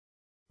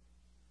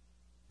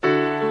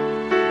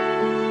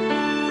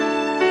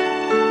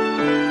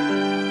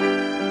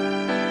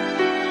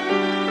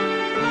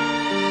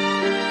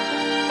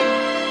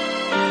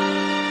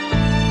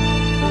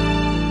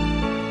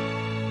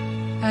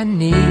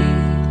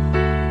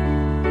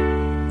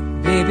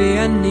Baby,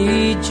 I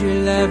need your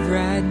love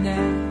right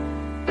now.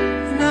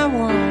 And I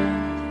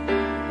want,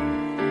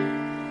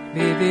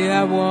 baby,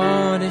 I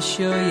want to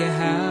show you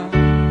how.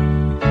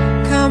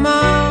 Come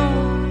on,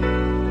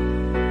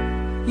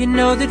 you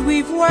know that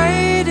we've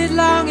waited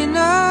long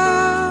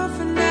enough,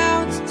 and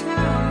now it's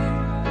time,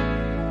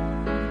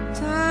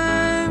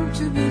 time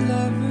to be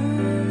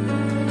lovers.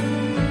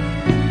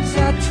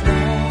 I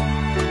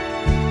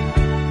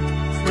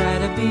try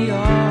to be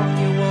all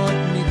you want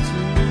me to,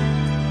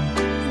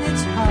 and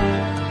it's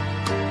hard,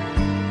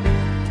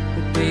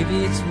 but baby,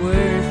 it's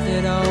worth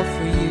it all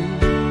for you.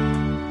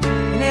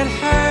 And it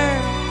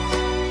hurts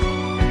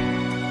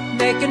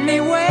making me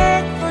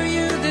wait for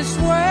you this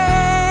way.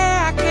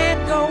 I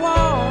can't go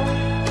on,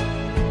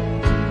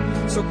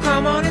 so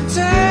come on and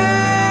take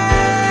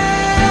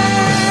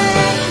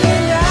me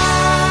now.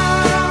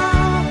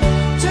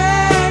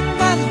 Take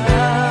my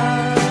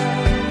love,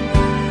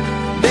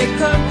 make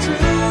come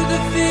true the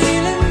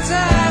feelings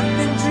I've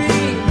been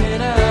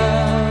dreaming of.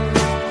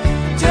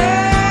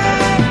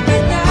 Take me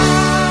now,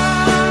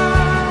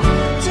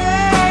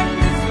 take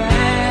me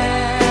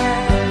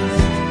fast.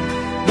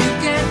 You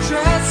can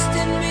trust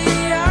in me,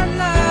 our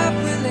love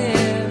will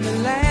ever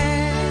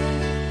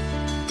last.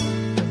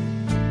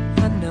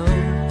 I know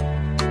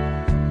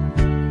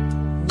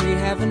we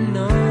haven't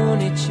known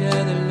each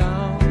other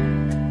long,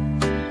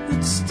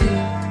 but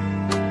still,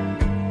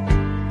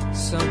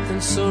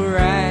 something so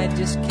right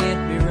just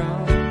can't be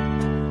wrong.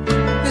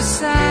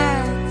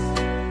 Besides,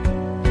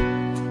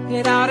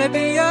 it ought to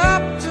be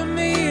up to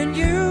me and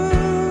you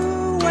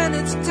when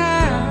it's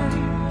time,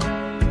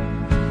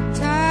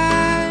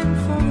 time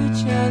for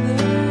each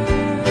other.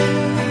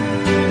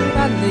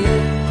 I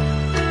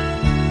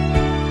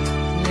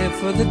live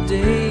for the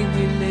day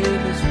we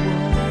live as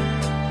one.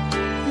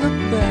 Look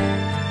back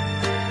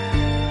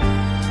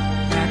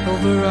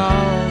over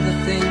all the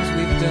things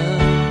we've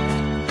done.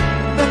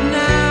 But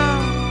now,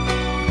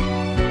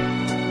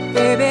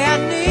 baby, I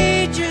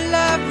need your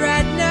love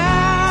right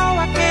now.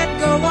 I can't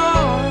go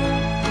on,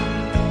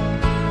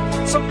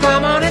 so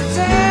come on and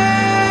take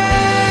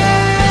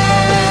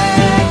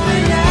me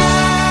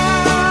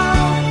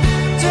now.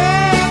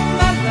 Take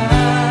my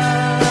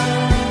love,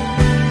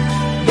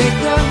 make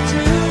come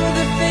true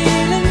the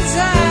feelings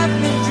I've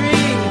been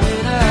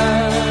dreaming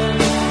of.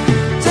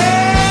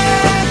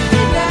 Take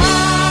me now,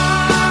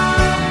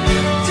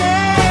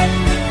 take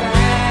me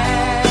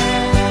fast.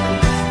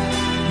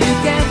 You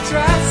can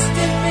trust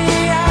in me,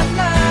 our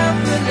love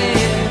will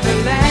ever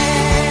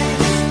last.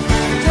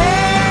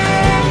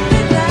 Take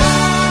me now,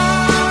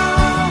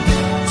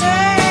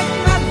 take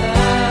my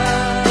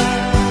love,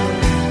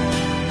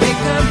 make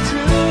come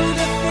true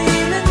the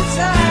feelings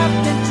I've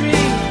been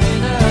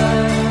dreaming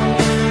of.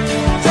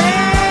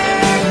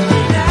 Take me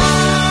now,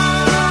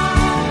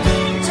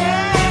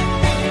 take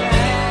me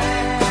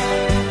fast.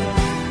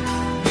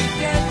 You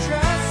can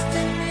trust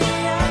in me,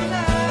 our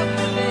love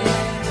will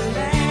ever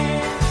last.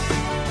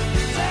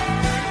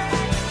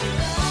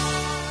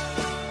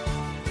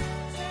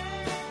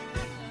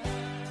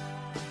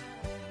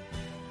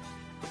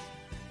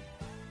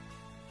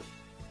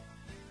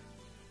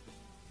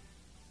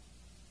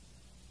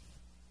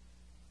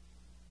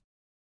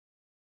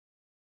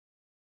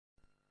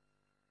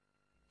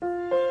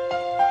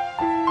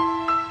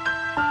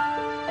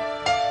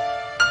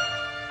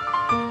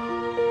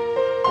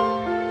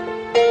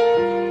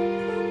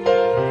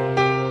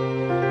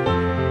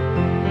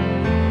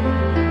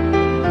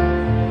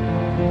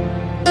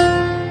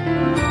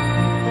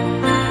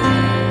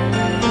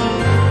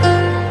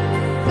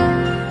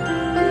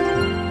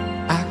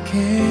 I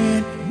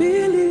can't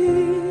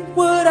believe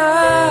what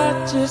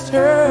I just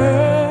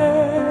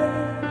heard.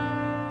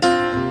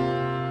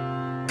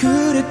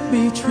 Could it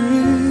be true?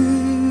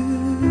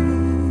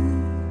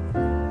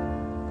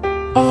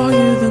 Are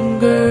you the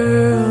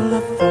girl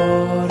I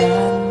thought I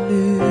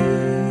knew?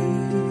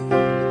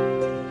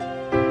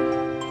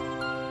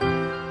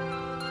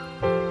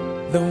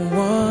 The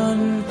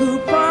one who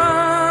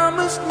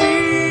promised me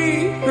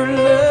her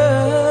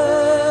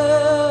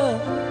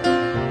love.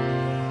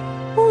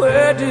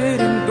 Where did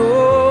it go?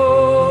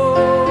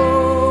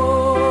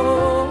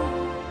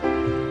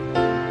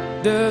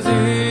 Does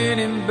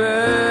anybody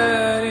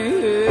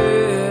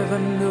ever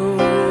know?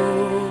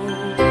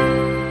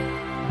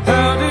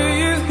 How do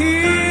you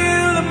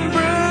heal a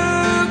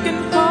broken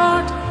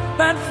heart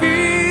that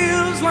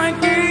feels like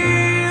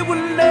it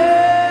will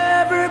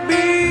never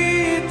be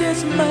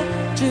this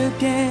much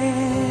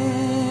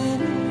again?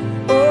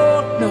 Oh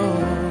no,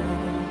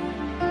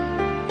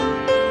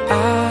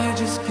 I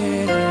just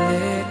can't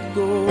let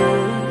go.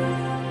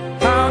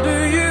 How do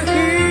you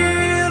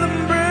heal a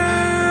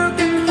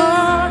broken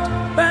heart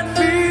that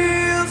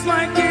feels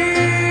like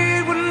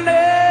it will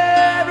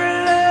never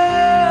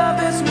love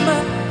this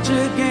much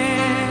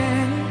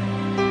again?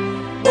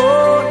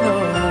 Oh no,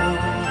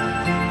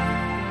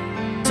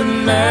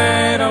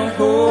 tonight I'll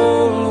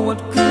hold what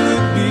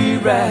could be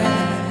right.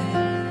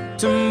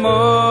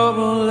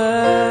 Tomorrow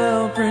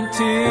I'll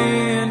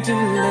pretend to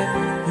let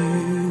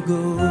you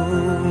go.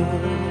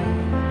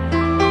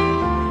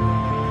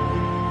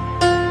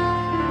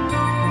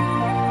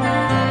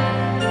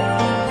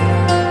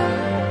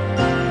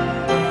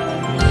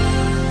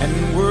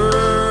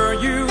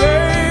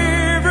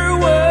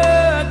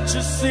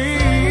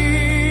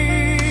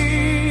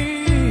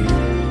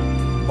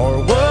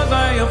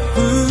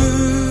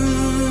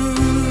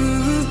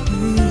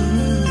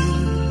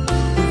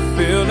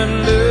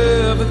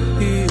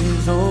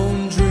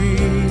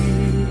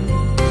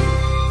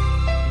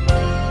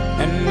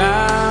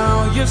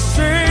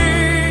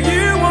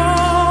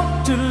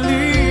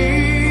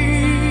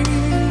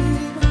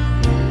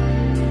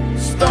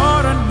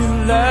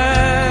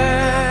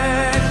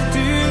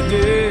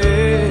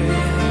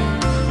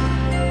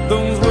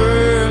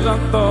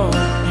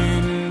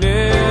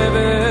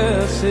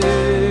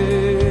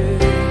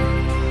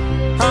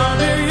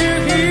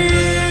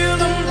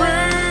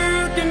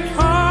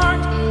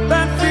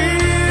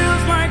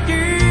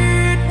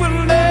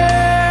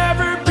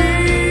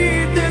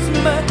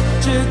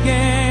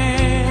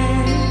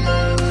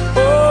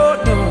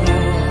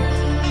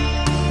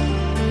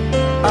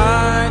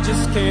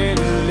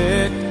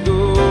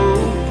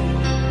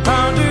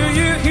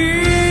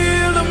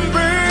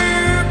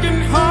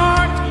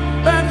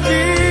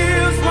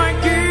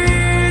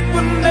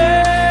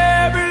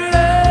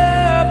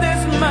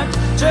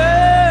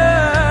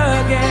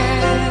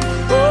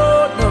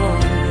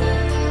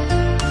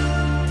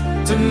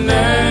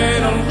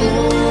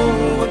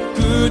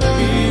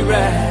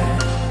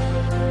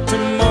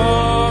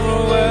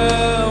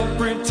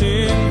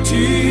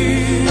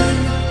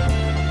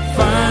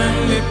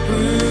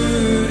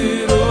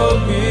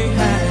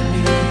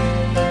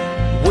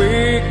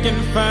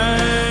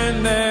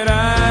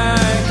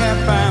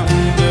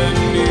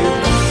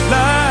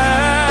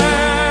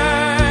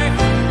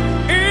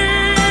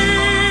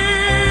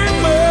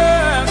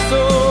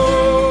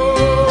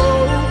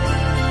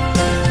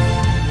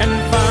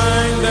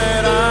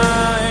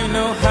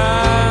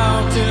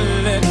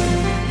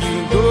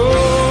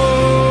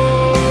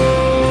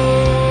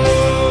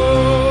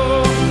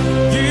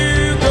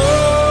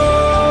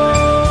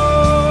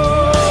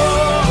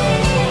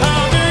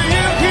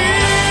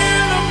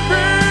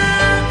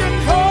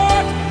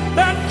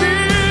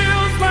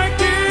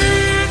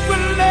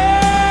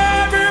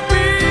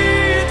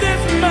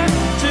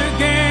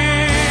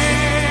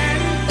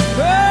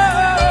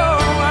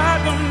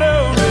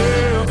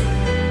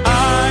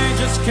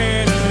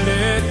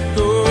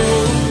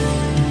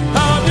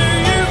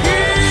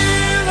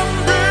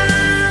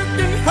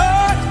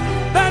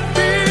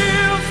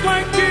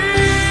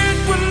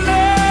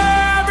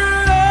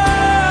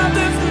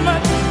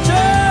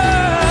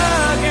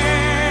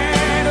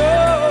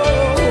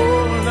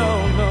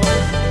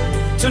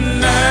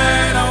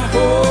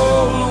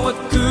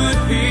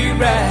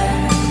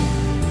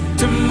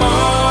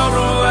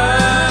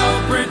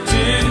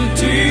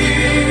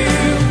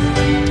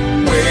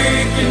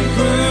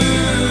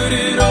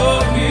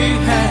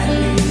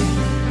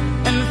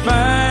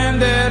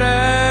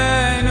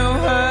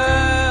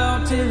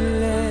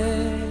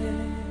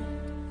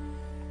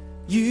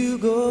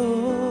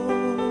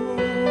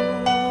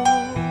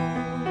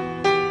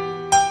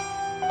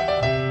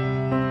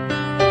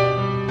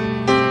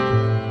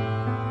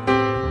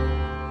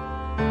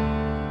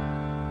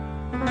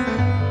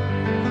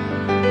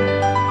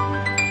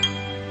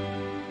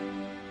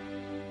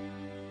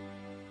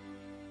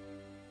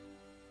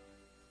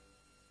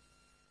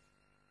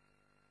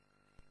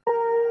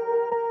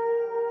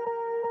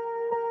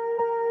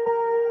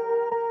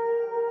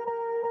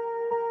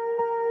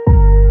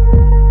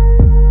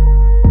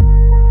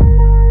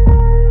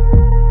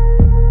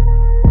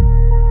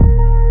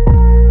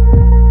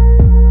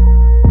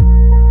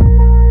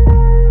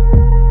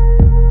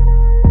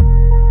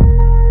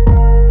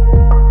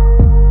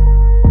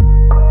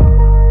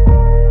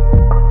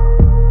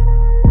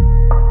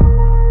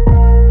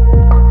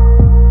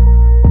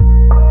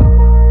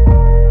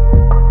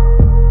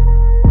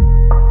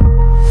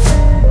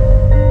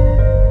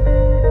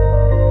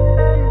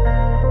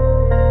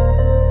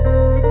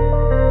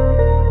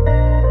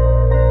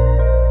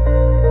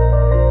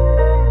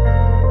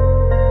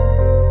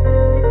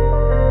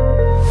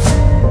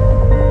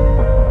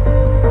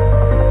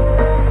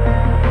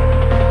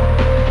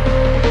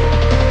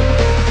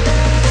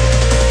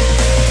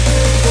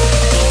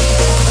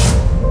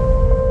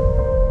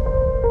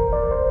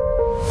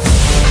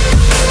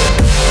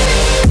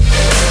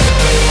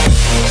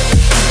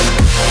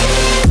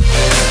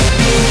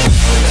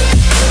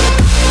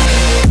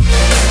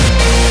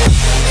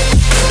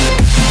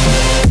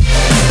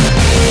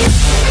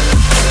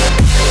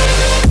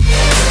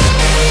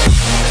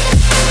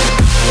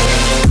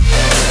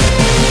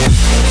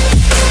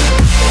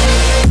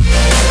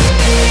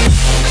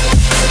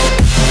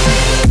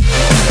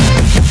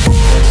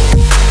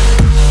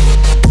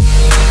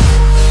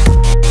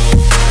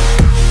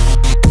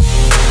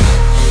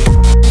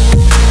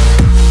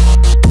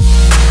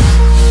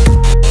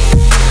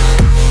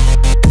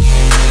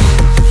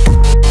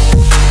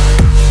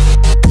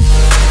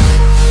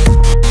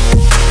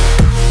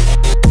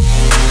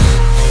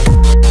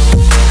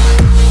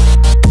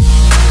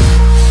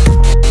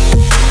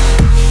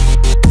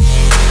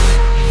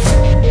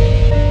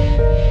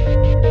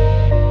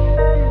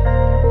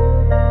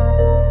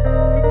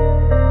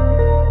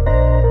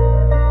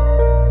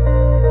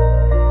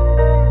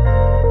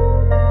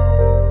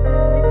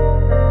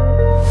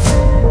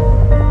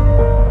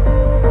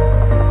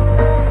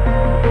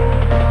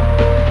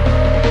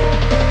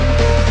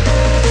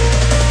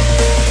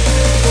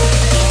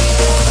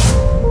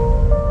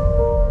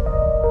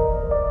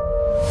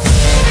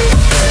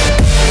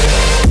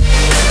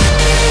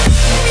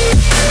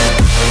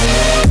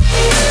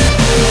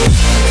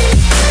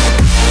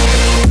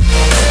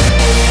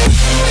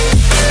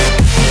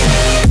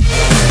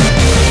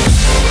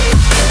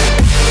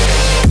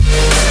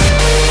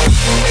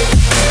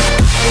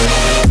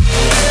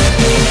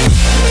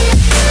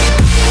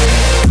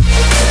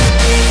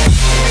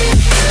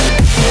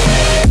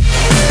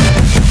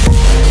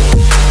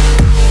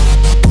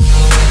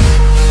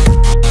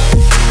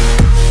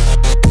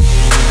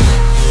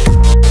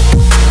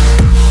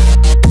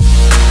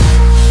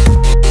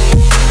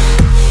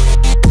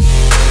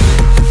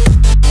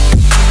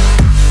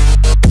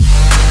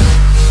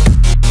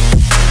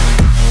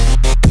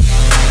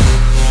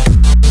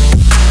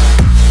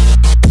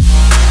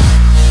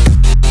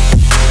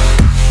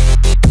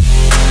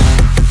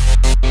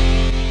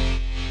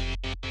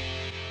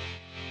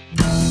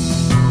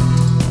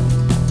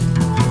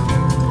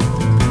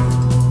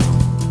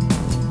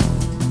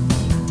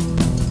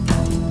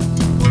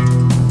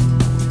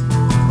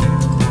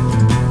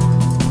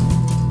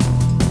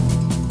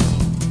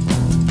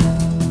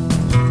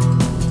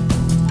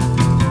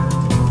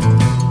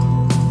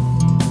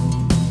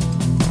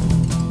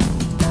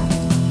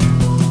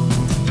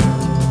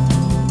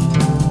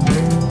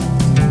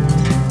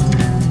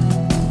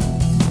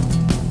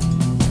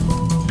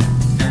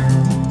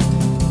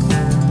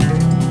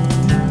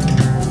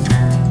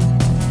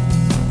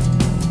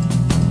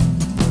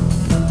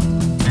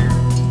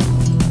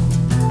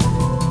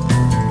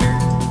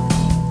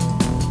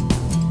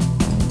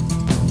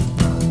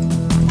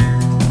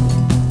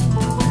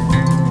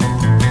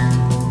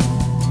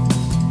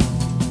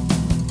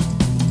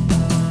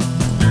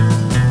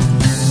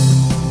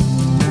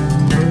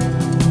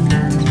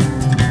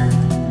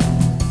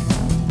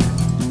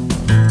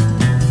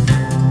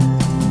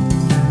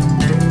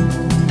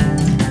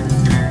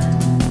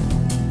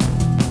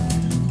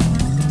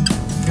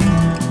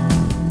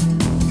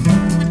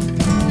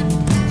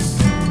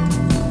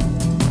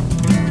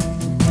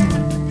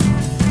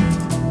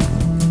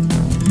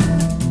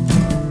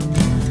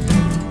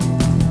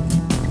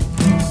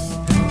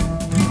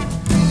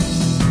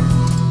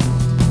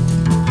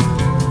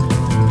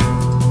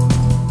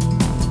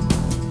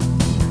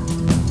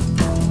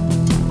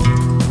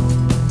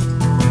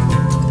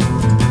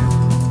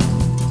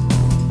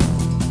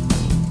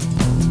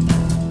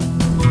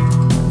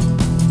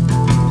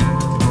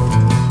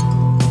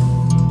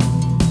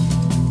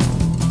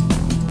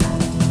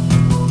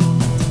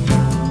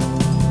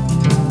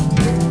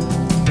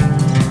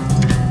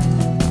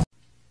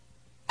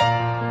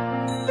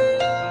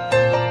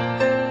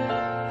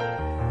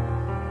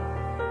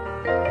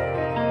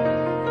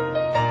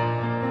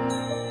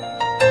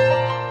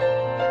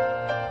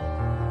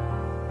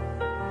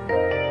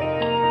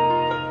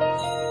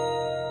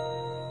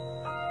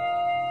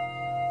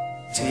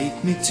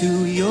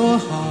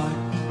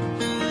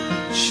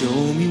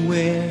 show me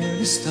where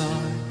to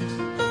start.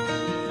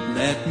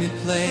 Let me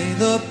play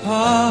the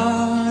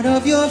part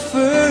of your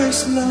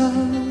first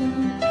love.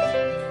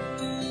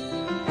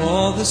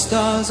 All the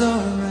stars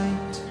are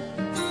right,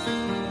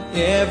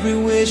 every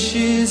wish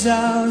is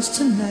ours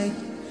tonight,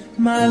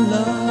 my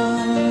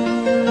love.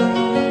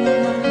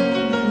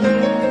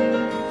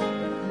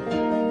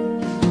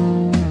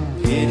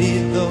 Pity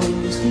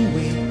those who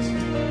wait,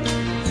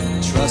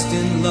 trust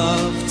in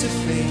love to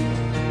fate,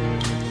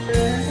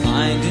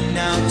 finding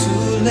out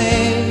too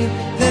late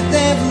that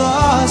they've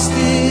lost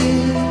it.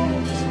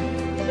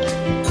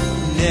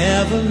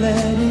 Never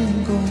letting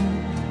go,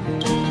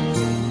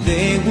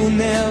 they will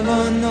never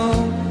know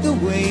the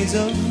ways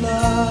of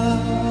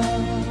love.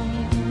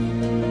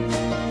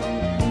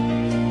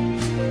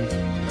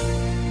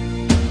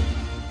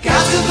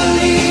 Got to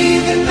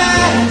believe in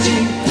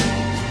magic.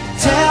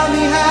 Tell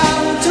me, how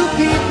do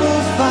people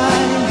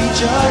find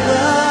each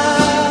other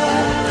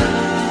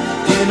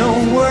in a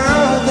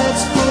world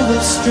that's full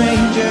of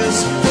strangers?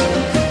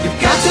 You've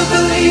got to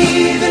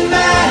believe in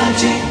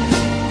magic,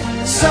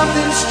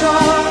 something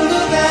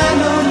stronger than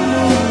a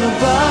moon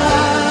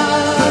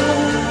above.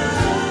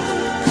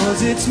 'Cause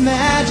it's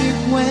magic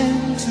when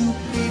two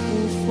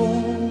people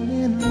fall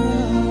in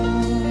love.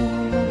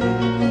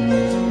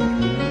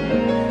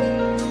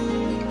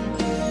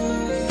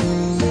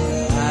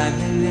 I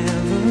may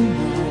never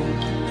know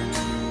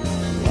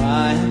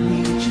why I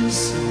need you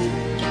so.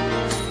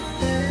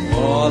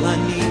 All I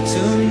need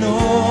to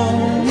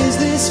know is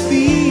this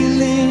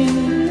feeling.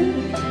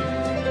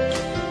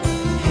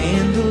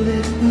 Handle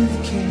it with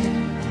care.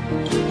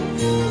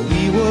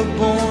 We were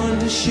born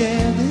to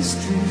share this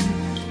dream,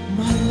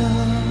 my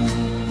love.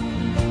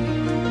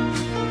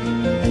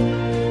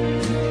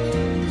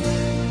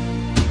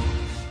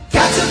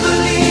 Got to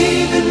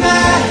believe in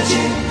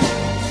magic.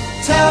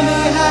 Tell me,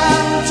 how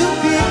do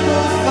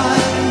people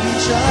find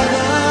each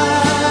other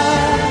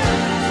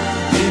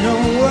in a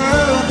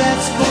world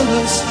that's full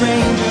of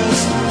strangers?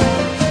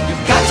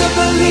 You've got to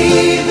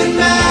believe in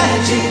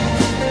magic,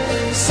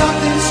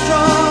 something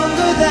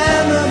stronger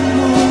than the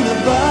moon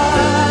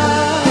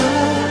above.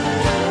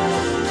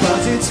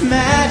 'Cause it's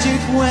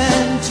magic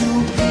when two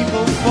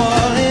people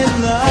fall in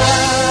love.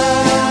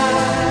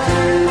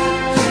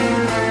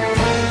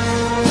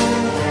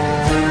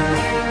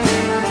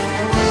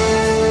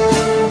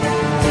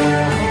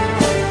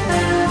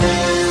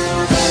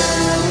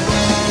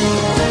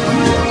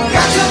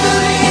 Got to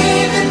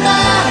believe in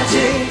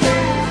magic.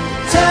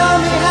 Tell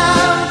me,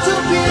 how do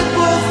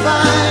people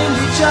find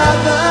each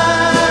other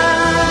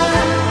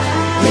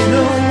in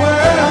a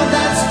world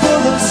that's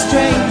full of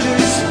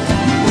strangers?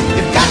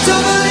 You've got to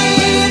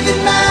believe in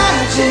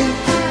magic,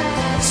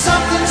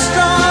 something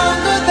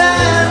stronger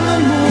than the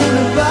moon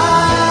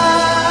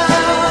above.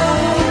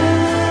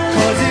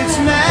 'Cause it's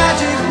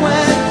magic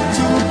when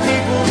two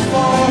people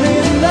fall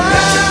in love.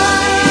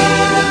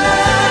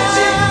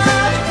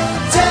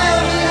 Tell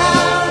me,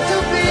 how do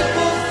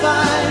people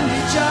find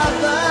each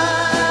other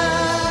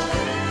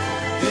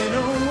in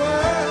a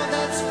world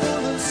that's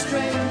full of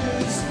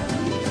strangers?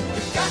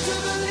 You've got to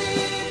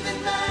believe in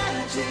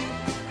magic,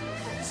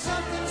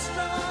 something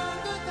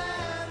stronger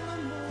than the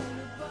moon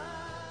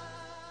above.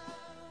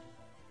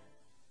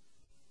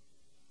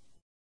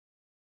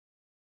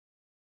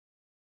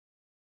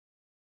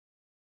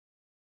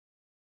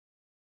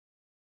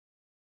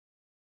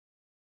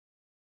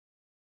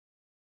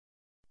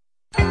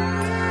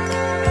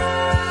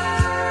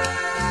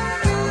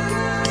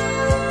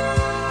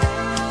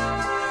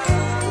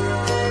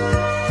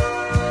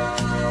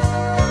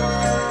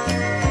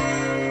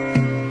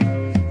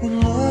 When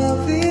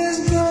love is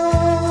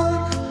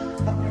gone,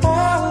 I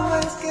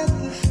always get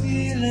the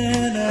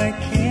feeling I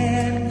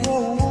can't go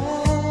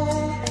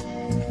on.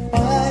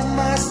 Find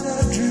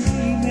myself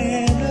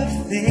dreaming of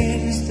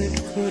things that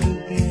could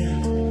have been,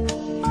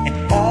 and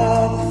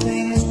all the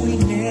things we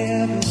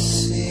never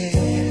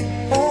said.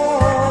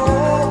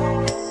 Oh,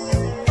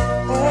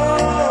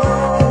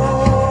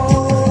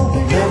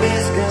 when love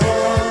is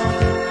gone,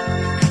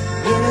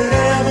 will it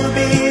ever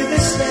be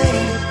the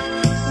same?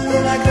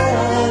 Will I go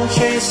on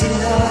chasing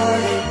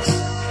heartaches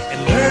and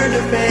learn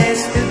to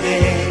face the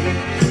day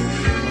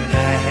when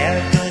I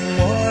have done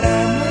what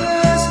I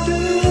must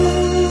do?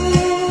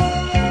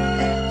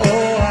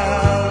 Oh,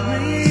 I'll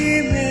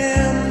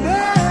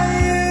remember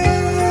you.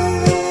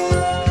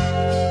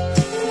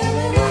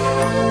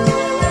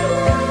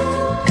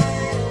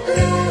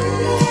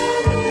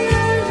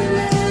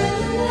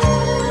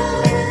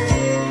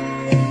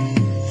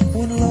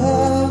 When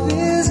love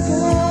is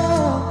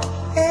gone,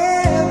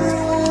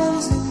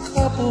 everyone's in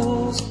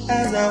couples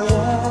as I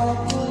walk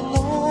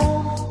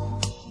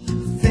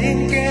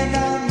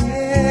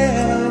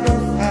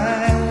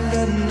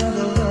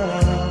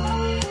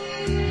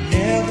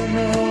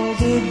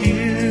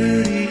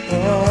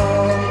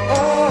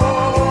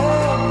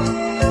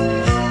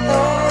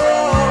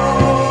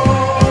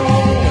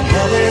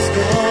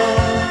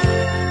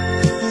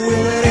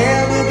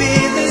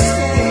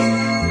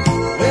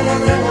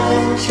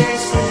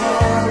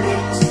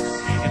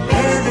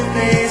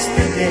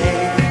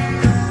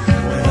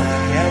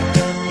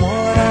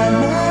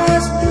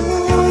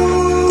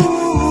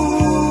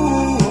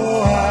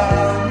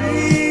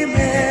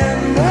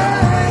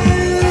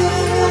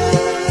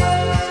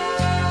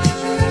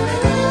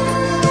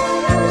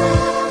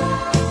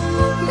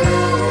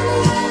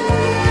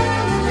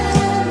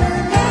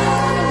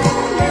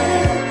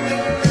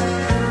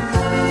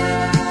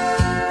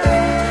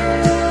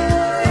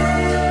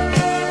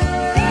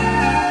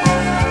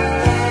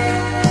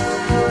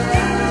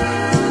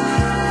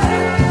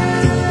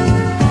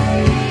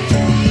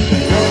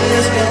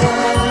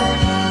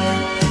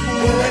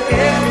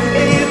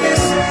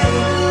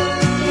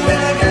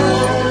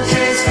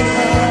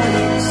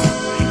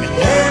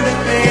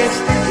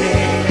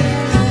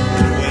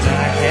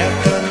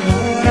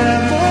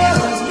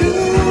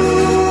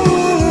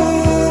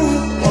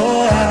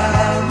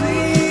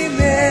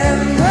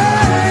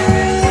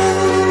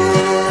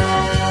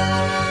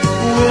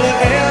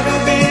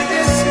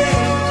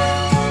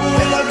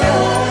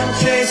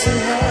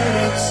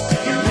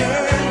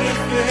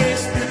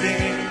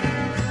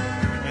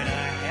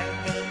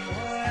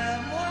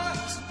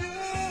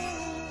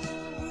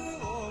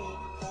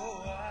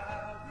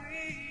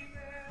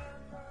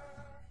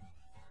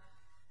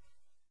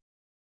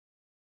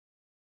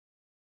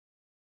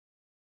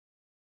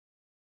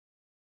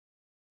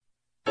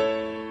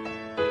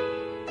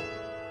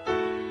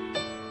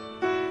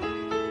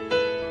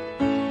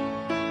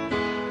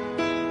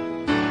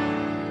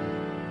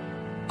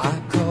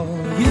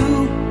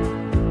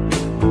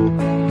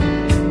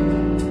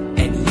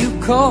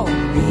for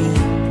me.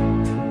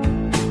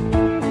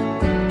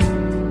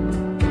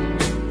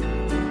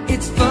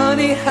 It's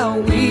funny how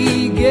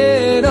we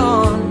get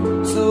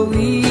on so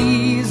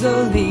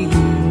easily.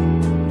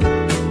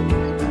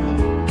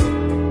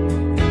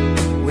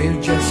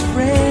 We're just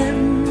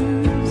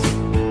friends,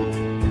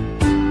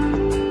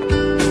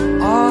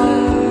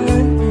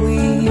 aren't we?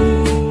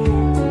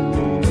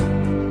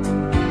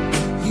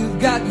 You've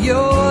got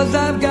yours,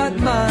 I've got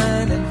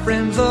mine, and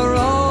friends are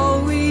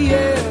all we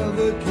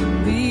ever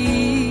can be.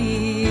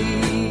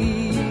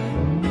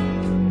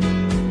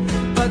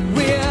 But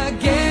we're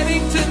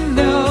getting to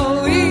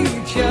know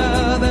each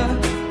other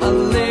a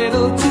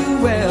little too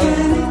well.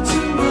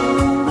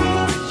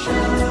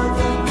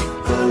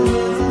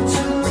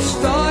 We're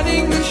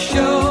starting to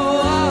show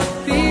our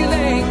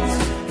feelings,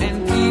 and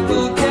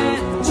people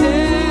can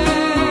tell.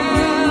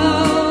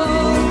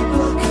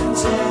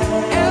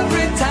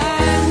 Every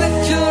time that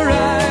your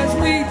eyes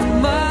meet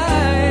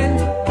mine,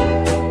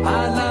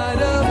 I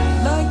light up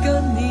like a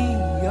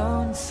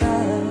neon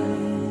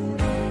sign.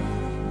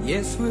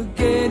 Yes, we're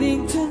getting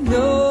to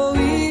know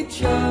each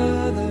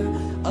other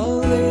a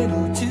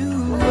little too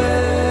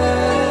well.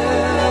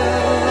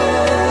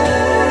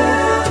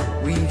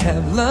 We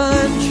have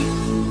lunch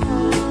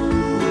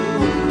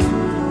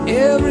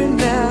every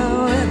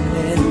now and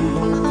then,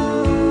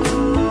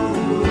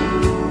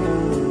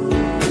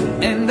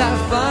 and I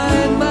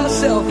find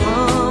myself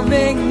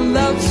humming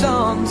love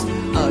songs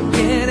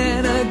again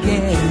and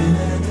again.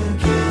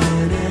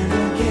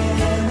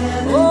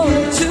 Oh,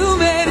 too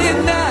many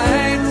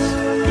nights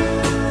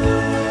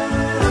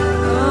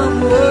I'm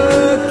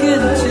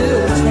working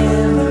till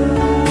 10,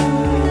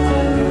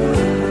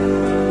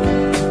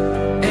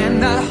 and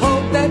I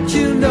hope that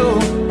you know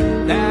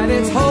that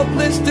it's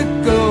hopeless to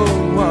go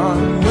on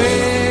when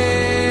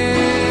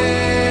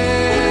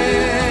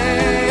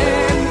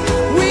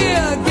we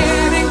are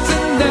getting to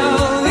know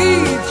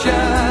each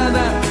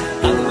other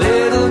a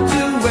little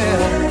too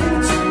well.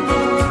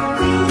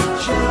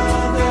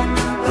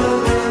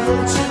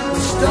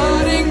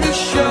 Starting to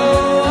show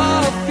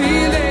our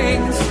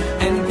feelings,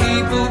 and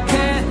people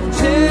can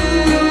tell.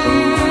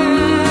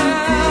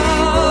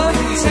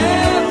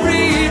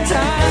 Every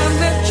time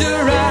that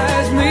your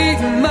eyes meet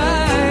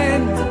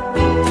mine,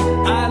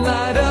 I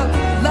light up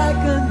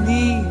like a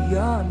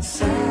neon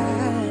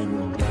sign.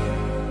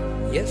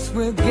 Yes,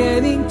 we're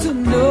getting to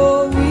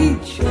know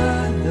each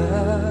other.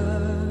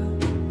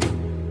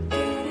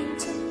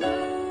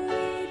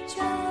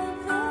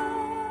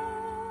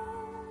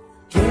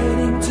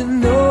 Getting to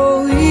know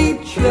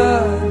each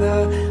other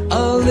a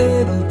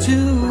little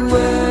too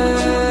well.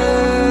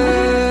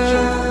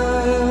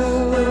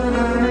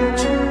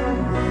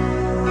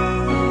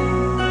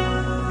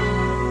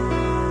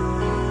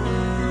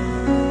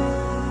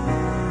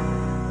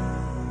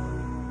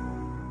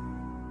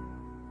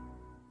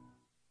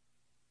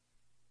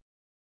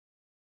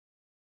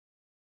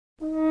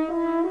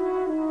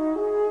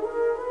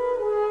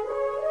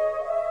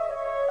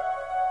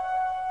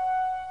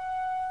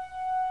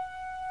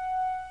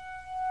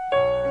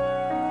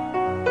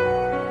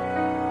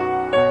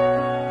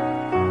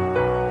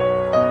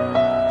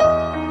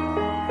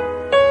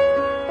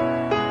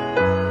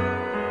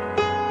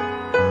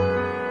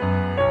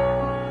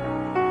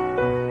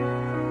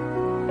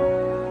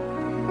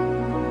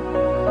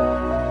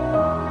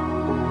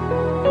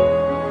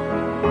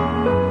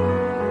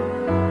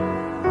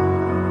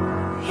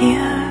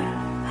 Here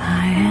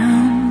I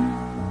am,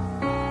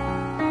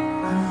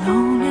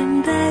 alone,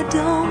 and I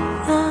don't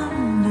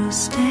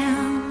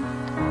understand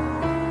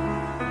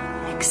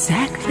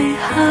exactly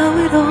how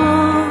it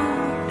all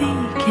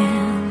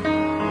began.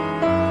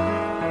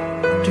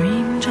 The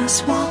dream just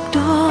walked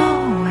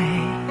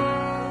away.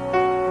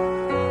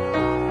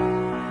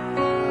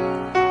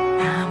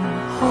 I'm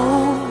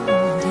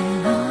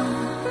holding on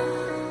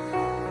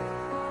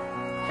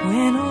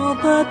when all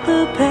but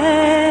the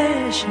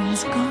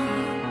passion's gone.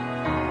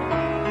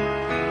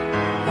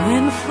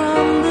 When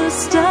from the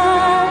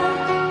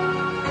start,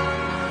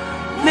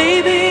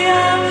 maybe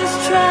I was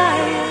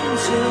trying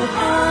too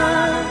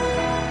hard.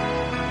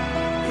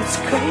 It's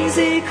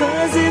crazy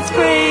 'cause it's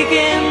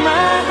breaking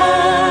my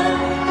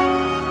heart.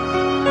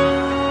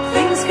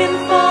 Things can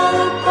fall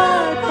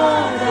apart,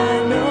 but I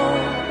know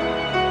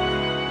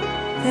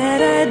that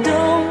I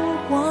don't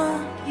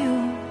want you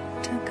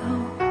to go.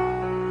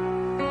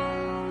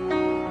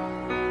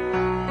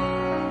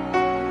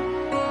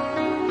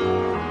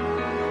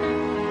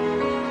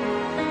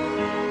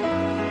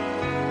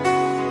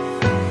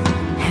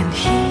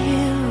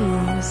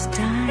 Heroes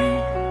die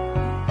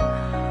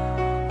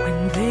when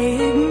they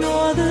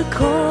ignore the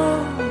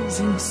cause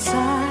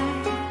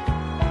inside,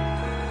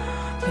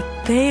 but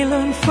they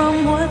learn from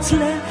what's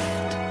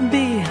left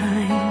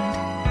behind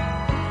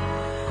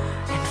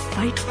and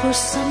fight for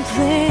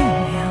something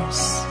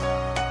else.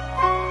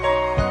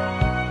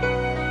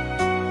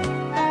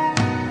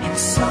 And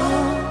so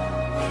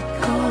it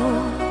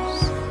goes,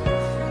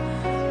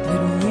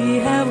 but we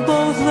have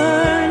both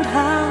learned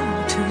how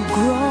to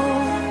grow.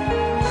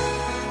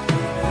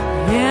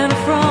 And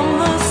from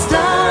the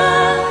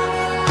start,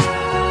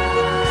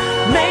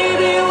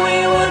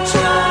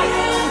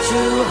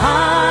 too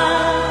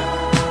hard.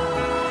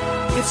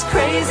 It's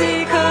crazy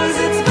 'cause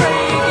it's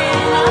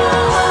breaking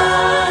our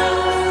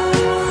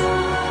hearts.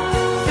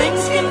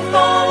 Things can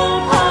fall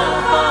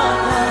apart, but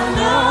I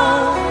know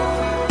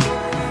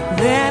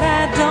that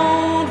I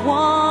don't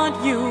want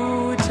you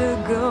to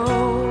go.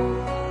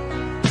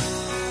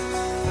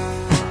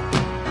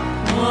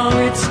 Oh,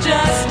 it's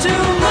just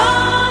too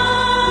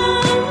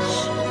much,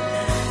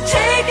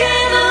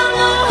 taking on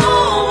the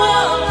whole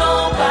world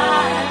all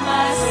by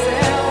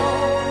myself.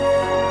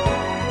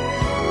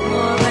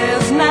 Well,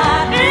 there's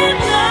not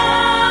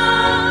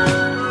enough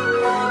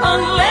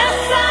unless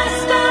I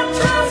start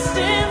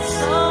trusting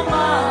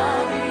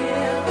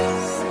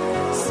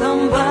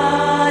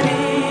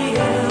somebody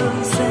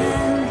else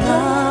and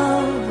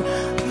love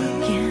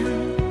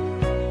again.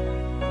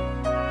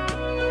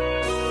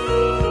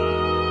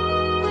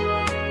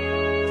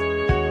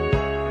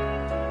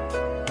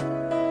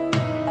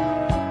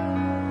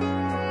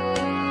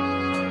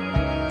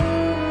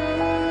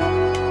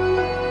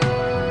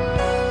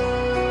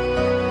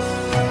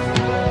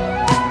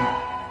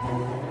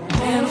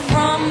 And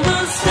from the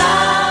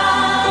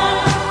start,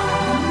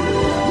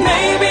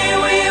 maybe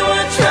we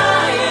were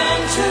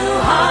trying too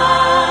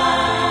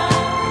hard.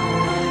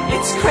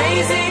 It's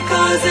crazy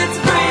 'cause it's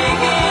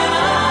breaking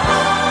our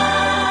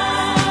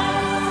hearts.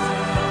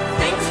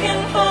 Things can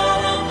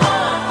fall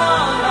apart,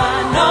 but I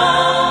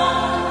know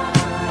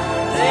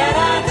that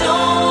I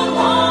don't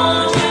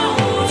want you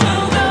to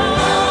go.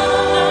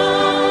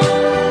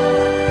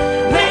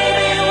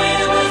 Maybe we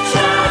were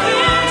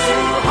trying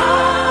too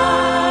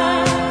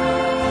hard.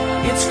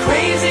 It's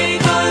crazy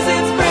 'cause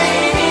it's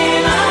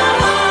breaking our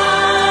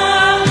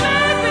hearts.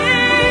 Maybe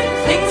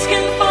things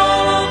can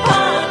fall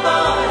apart,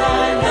 but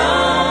I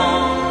know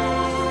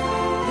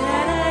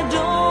that I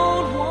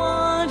don't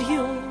want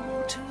you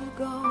to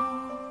go.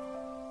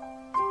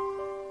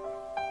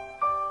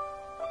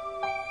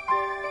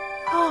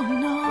 Oh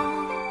no,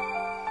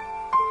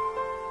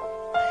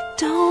 I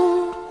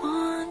don't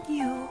want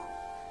you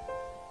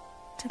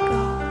to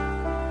go.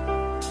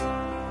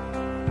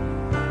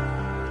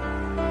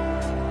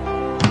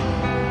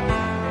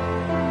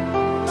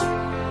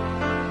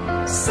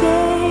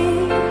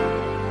 Say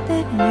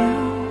that you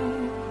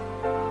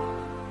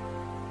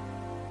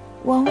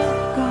won't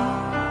go.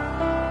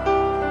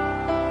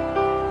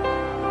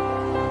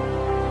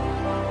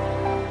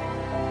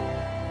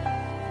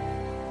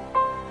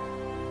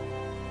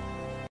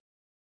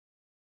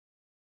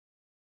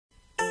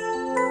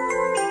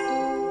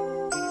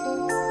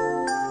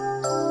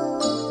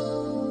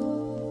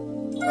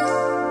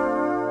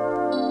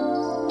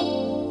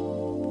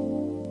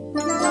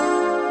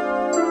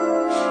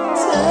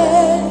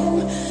 Time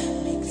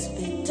makes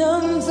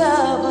victims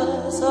of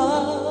us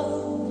all.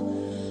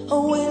 A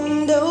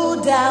window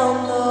down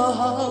the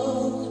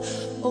hall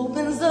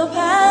opens the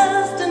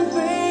past and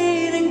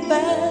fading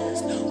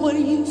fast. What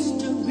used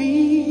to be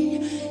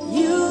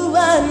you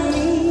and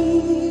me.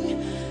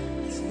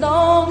 As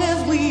long as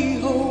we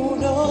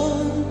hold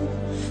on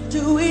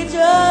to each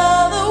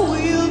other,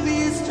 we'll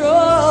be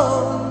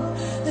strong.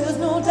 There's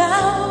no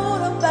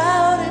doubt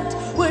about it,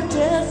 we're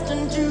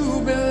destined to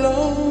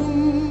belong.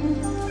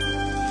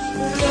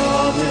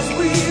 Love as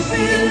we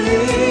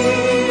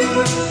believe,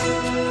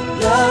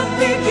 love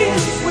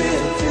begins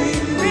with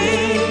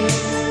dreaming,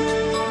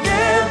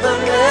 never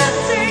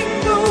letting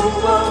go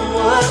of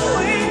what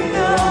we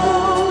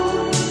know.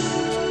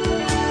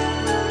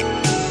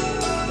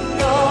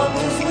 Love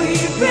as we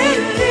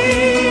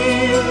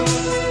believe,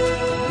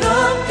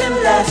 love can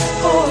last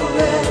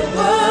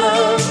forever,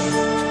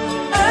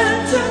 and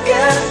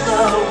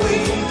together we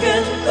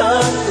can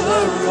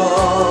conquer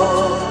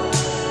all.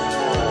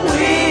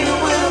 We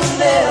will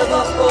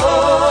never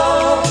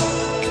fall,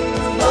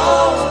 as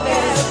long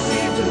as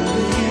we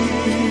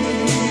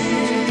believe.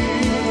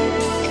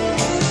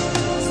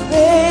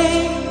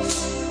 Space,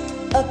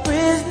 a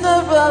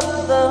prisoner of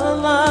the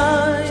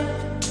mind,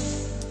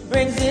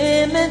 brings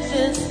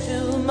images to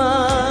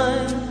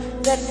mind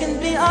that can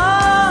be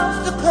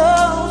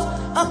obstacles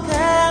or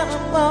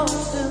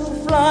catapults to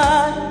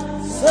fly.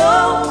 So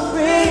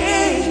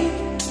free,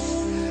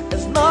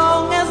 as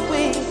long as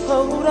we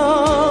hold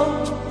on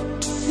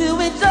to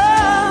each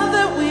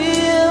other,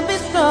 we'll be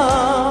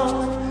strong.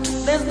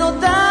 There's no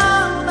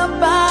doubt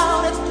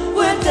about it,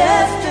 we're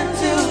destined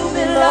to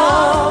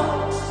belong.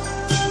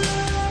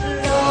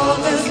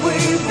 Long as we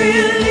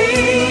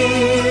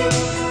believe,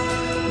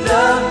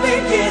 love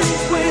begins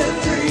with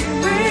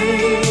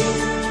dreaming,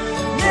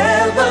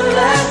 never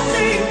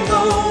letting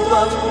go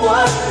of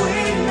what we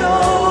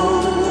know.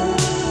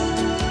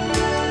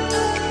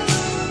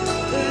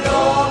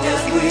 Long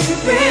as we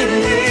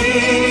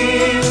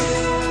believe,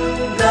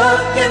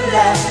 love can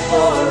last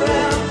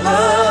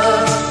forever,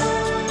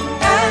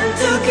 and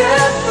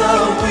together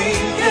we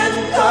can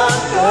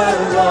conquer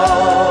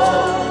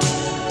all.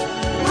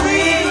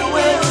 We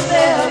will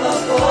never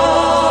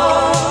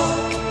fall,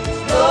 as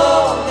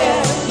long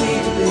as we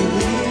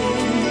believe.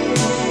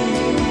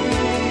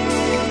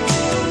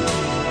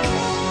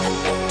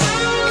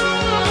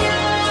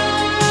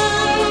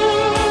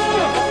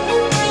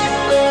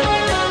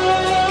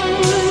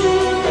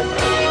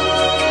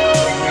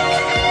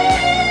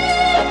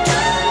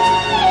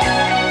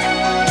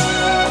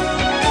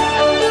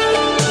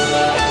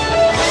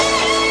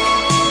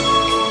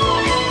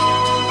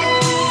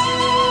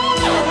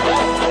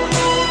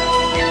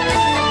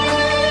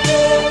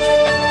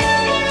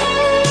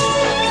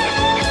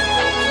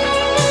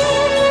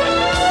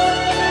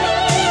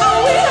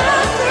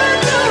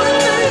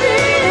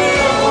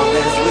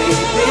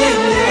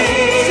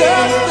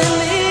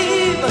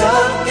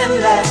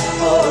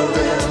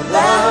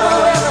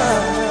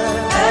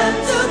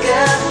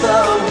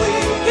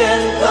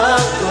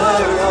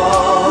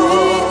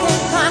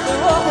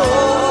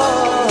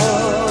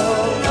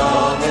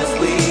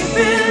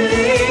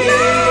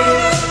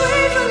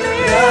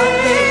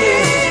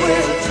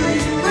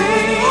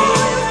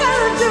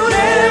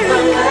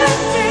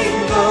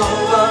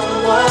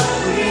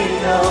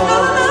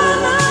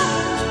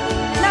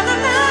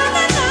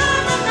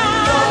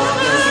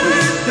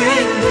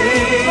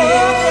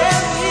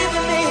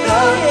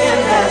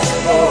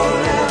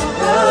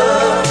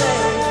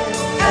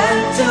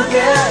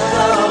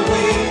 together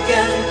we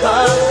can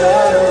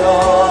conquer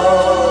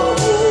all.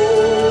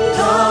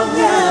 Long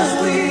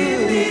as we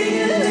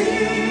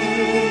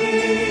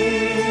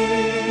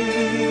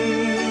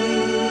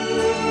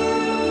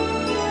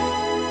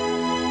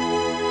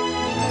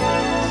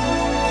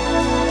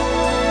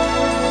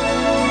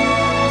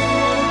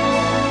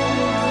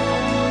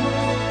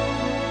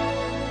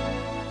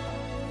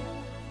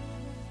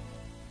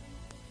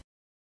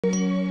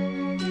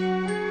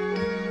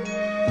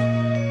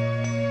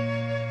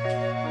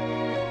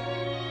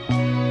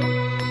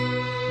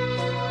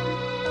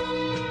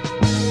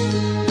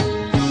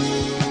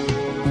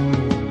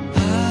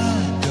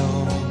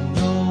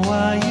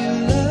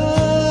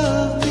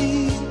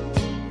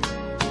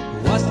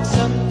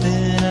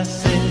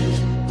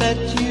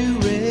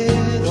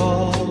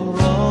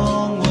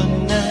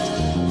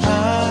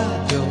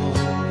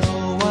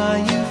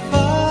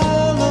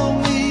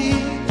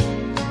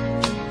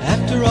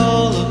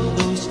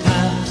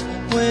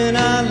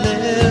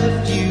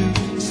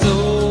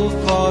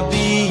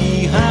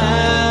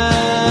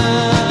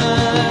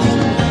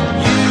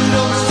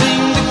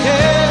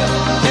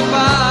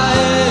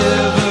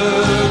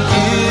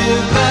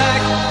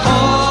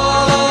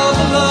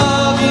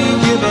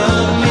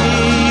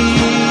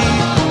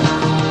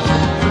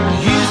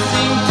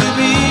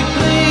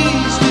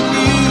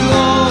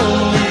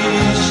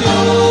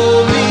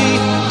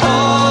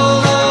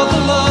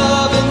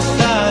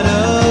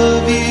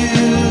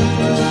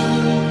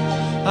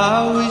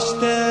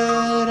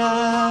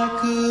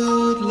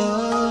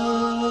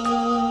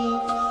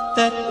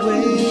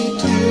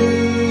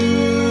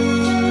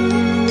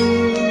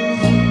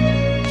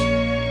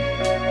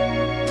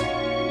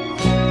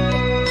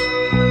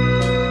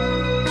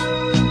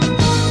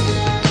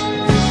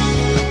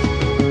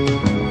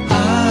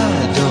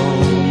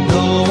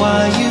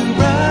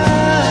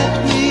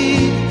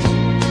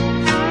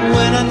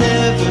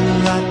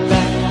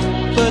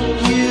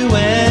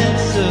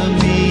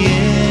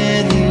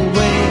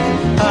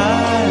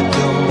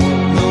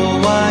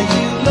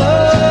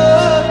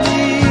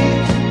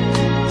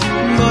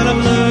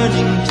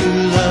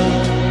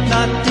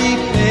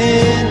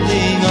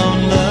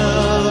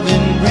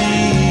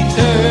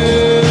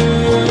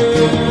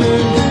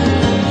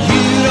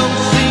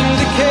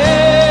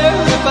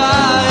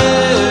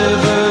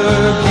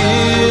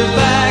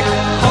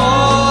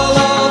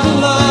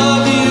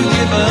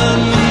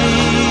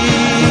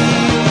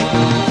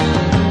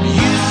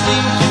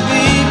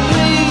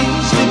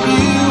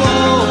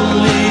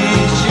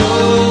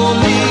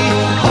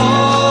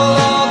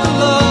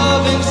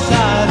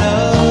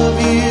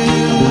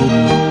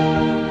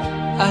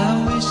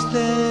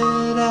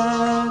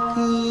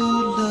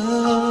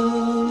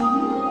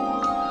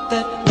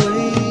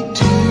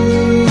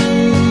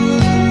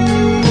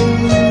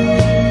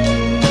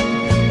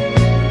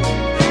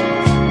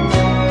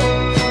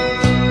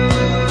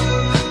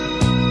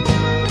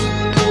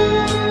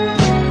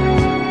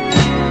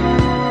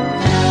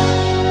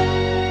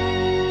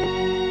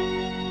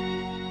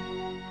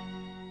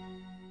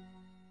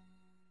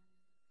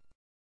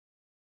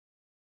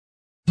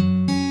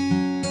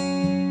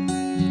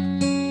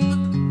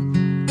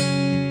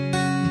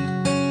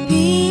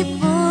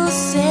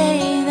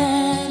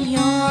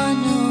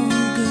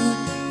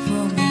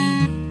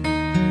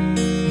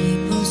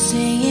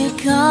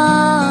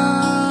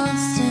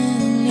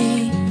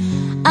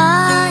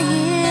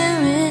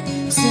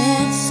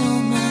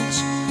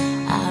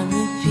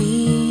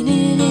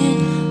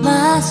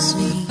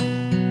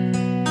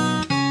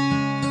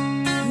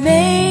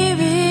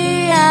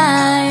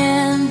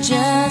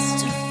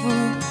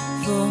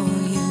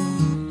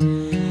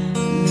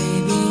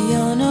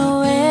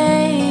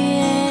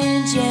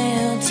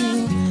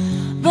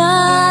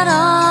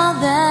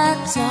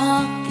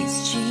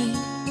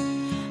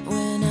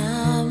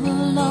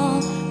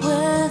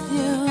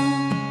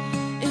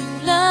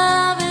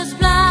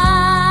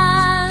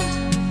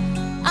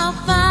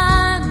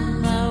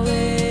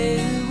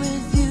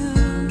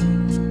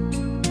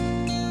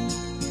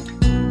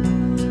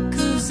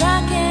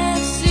I can't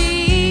see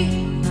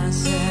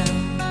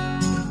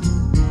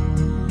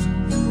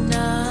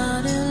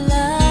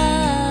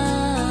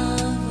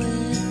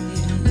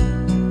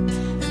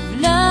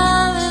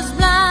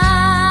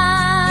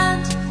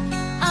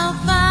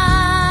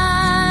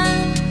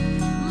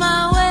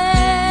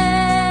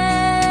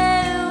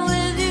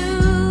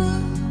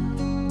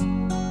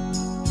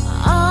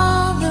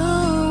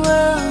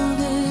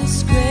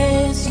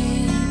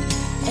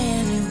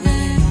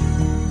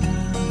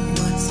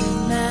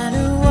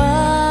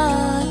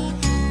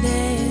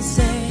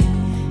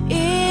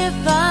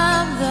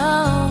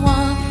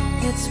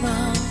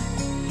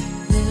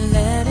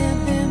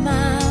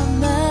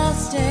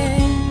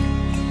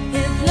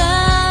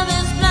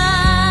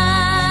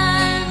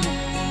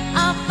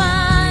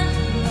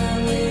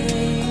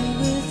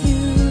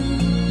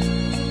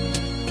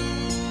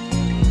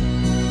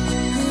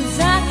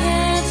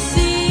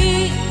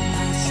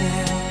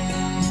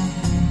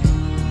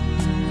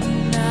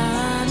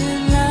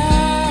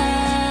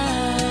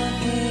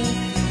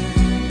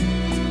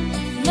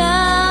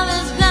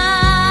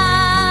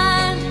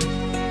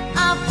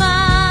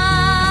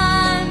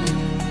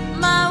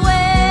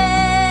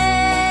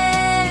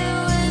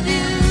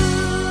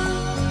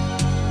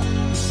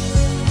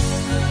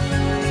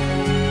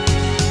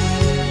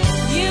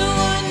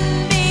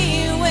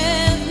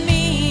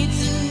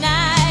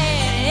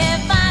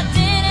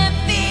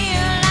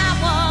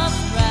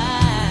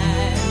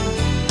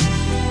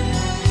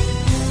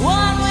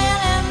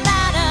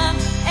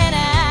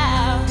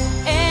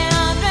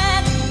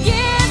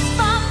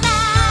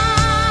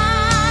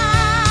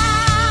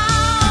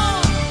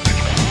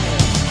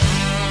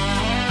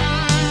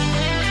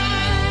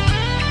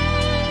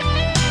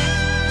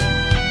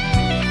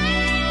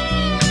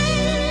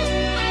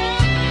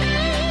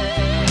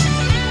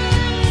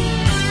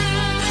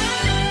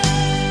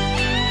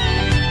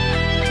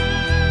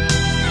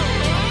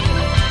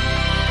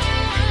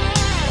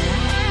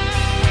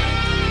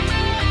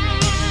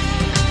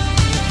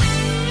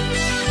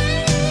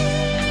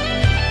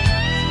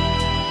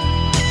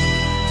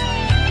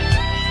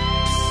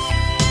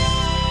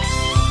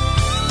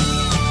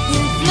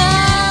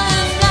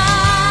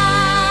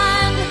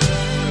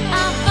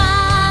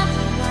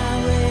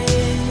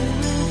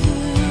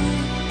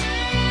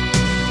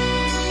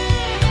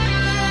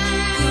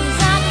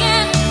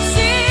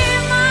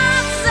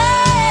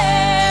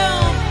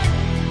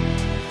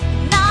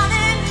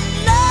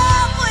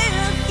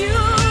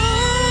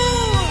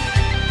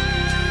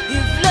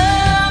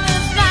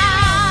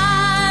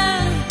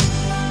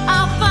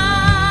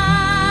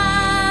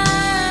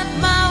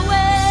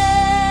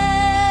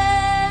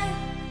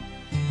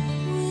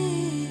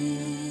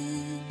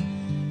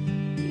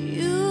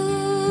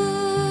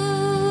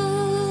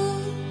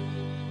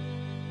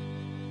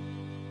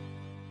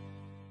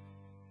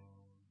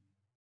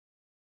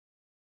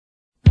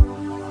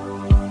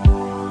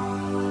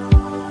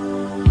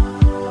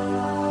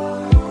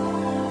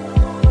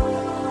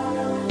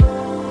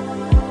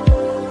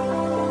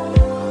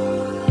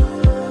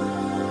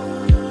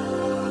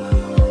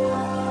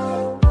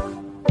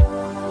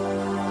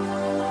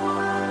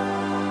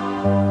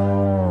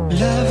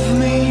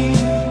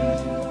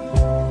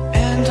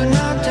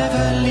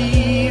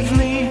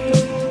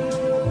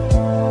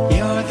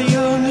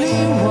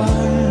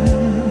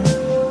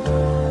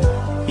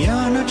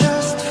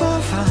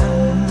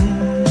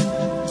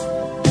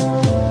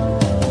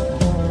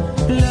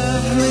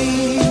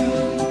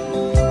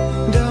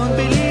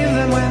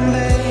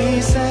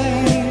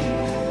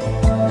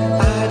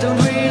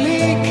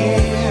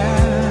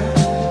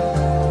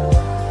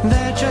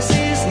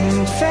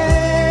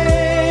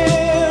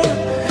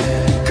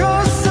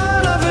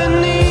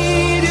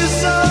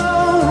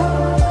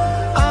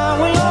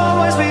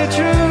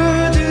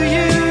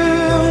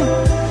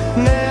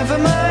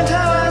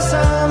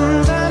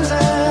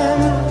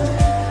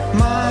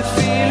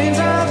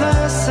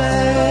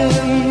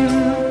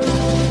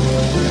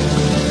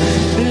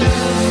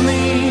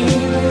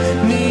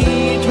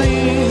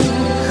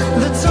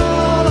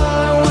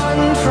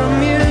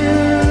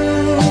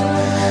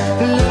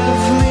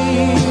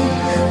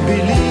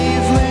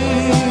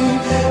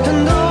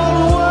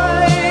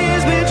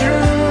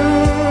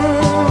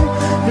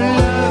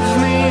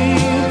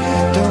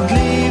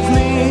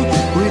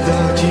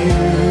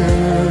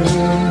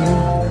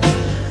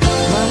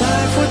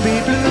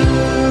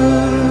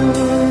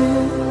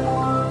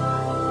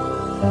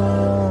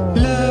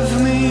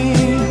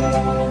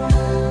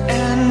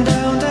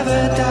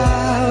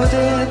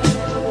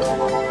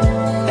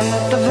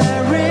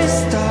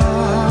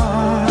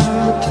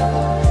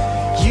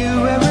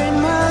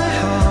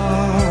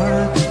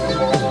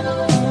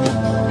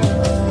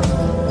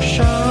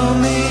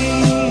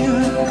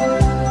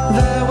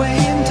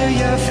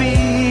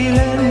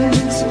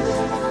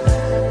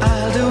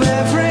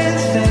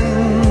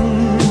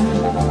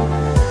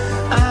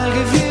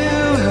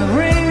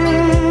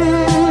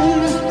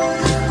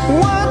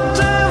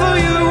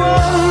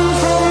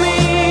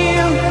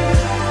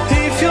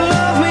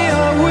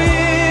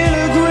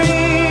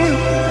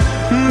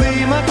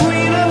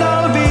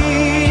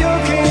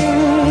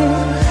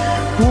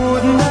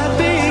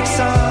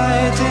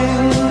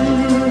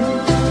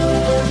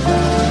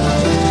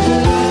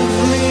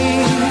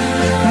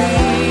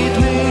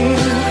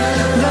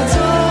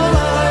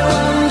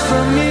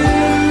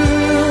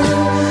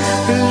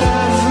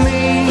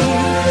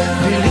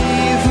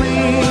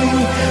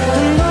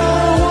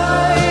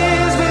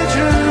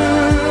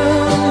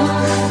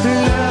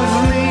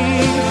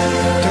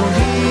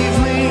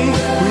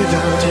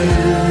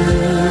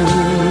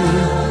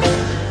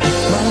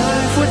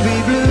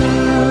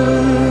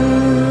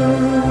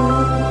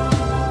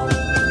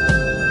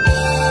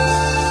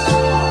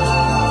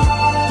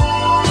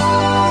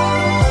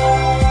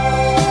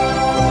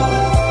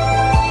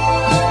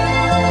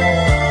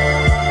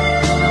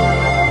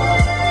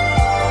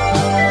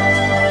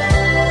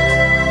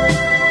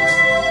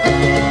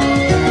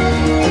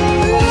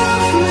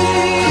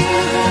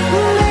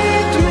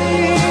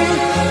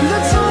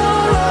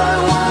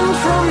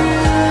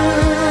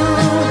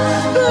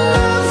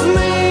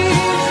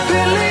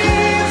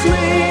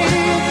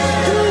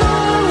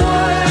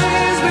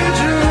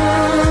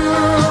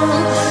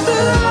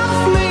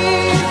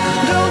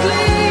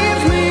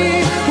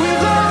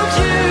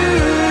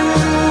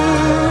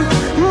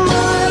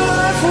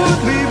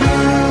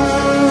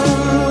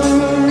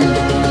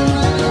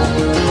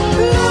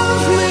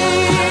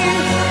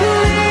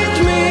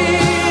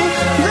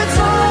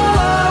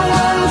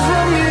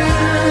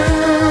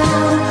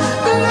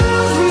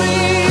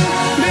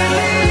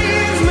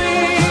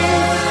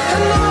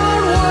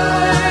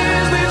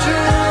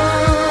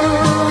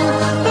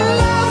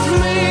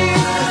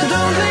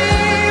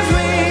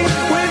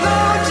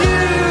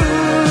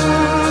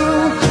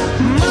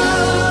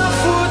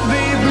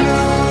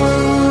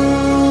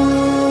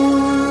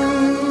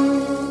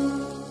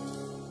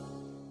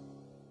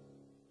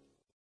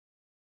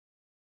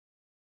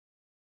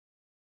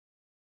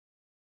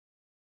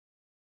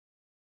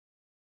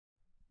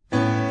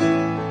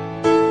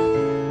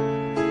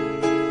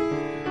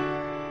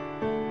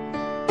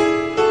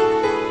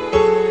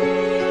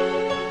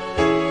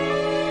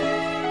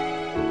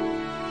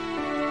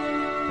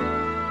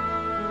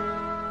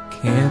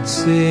can't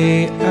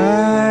say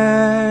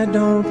I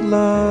don't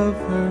love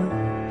her,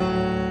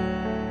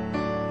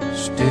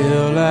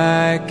 still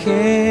I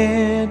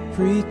can't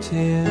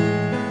pretend.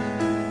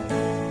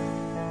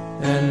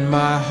 And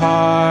my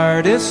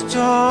heart is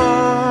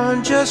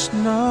torn just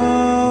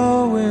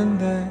knowing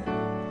that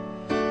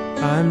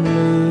I'm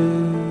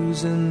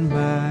losing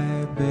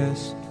my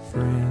best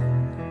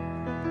friend.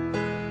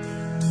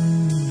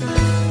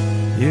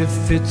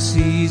 If it's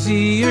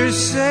easier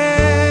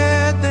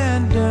said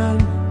than done,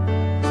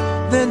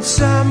 then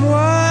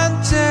someone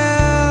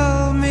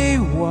tell me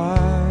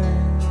why.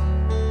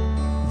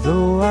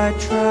 Though I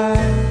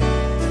try,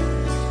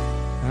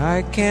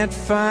 I can't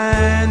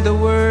find the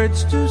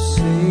words to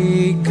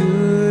say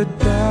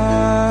goodbye.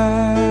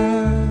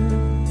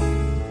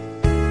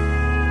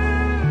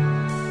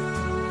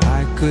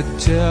 I could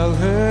tell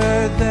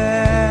her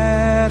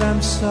that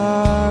I'm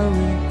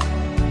sorry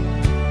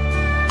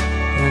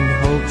and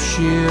hope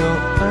she'll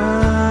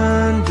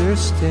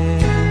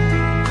understand.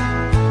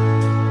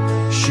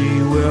 She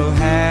will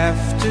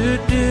have to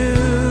do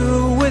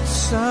with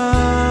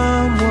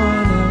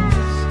someone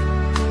else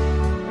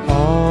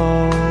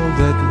all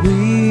that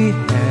we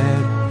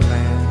had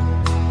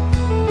planned.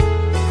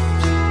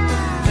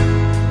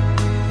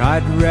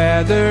 I'd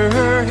rather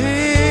her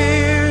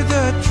hear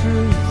the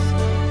truth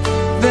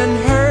than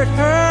hurt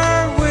her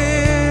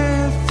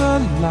with a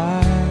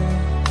lie.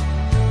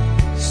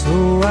 So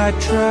I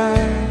try,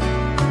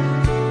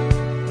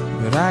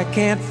 but I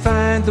can't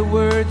find the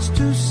words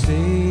to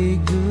say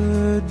goodbye.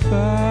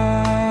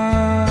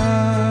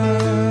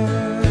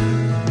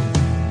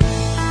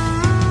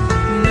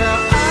 Now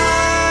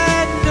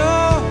I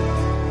know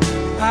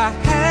I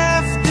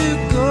have to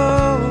go,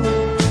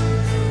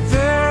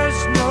 there's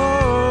no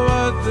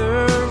other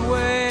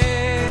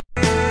way.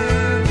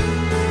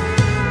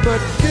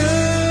 But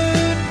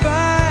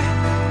goodbye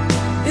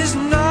is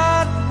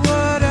not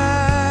what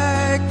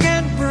I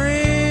can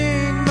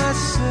bring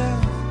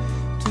myself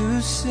to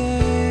say.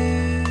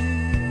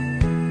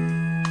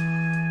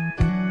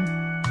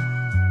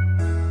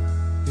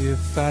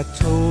 If I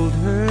told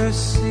her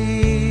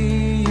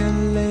see you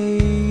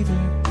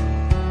later,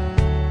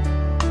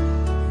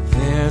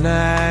 then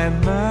I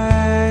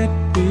might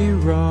be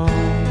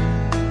wrong.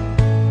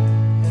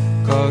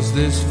 'Cause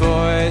this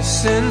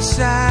voice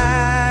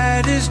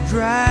inside is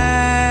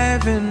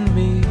driving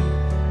me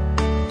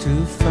to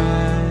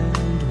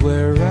find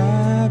where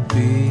I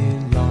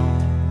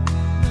belong.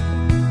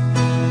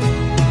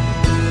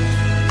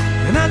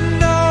 And I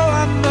know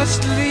I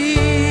must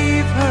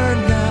leave her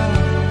now,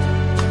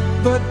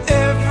 but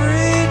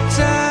every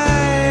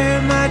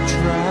time I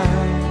try,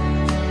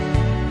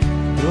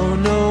 don't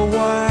know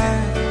why,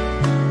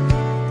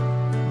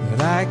 but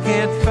I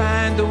can't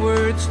find the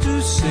words to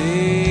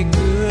say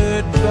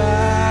goodbye.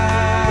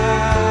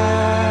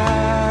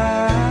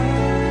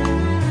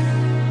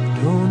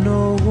 Don't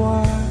know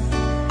why,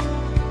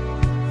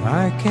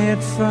 I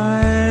can't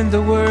find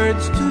the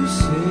words to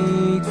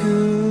say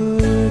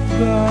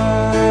goodbye.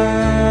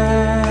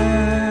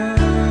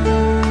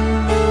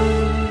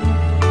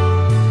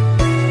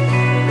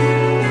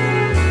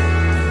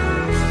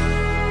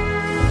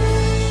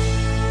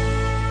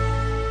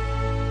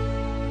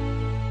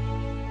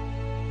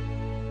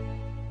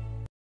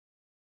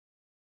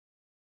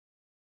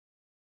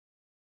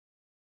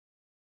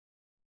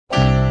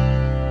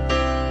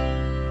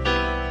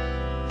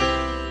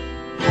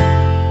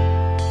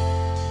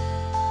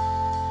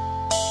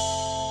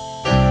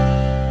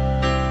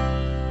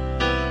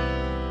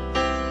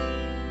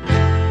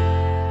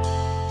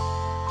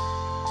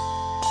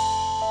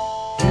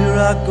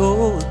 I go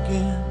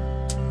again,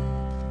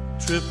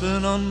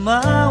 tripping on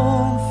my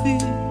own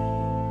feet.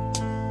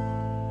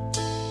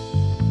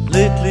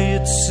 Lately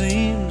it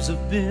seems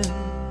I've been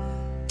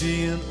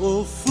being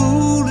oh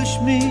foolish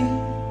me.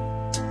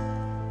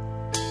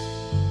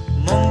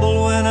 Mumble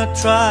when I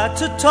try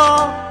to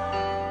talk,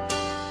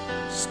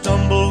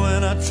 stumble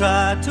when I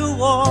try to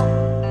walk,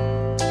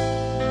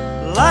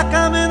 like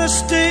I'm in a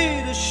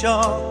state of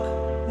shock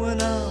when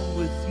I'm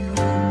with you.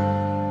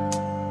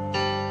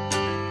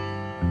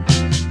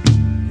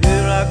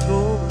 I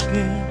go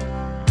again,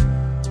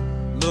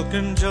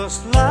 looking just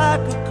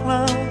like a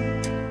clown.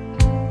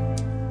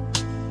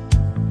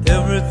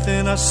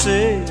 Everything I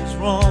say is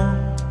wrong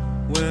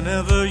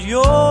whenever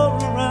you're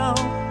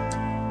around.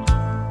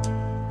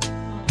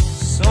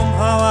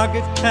 Somehow I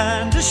get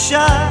kinda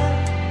shy,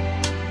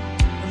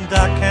 and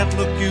I can't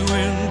look you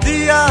in the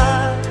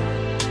eye.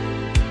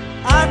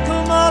 I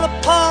come all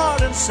apart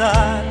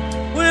inside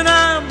when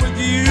I'm with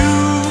you.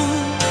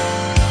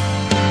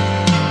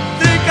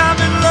 Think I'm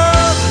in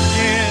love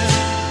again,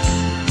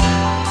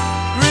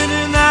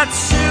 grinning that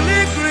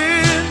silly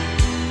grin.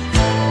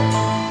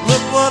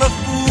 Look what a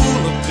fool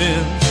I've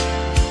been.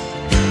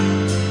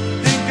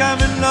 Think I'm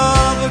in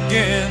love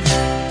again.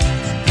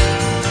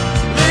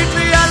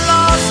 Lately I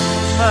lost my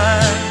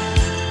mind,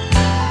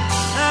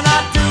 and I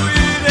do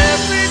it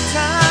every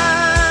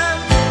time.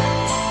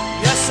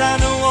 Yes, I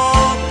know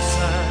all the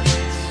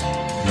signs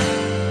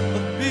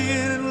of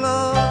being in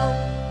love.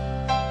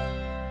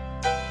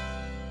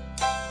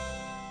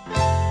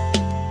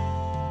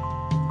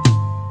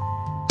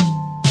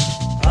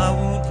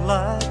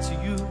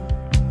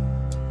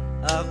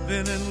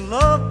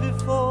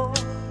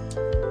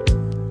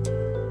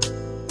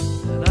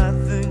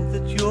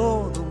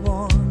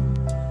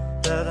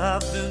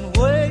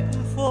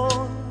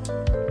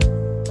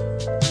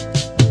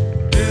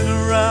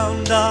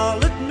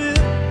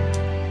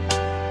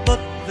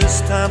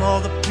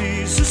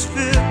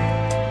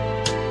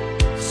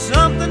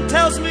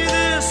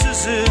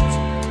 it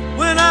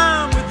when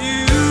I'm with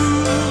you.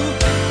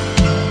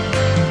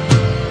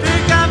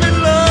 Think I'm in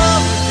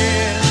love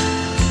again,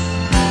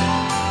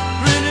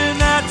 grinning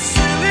that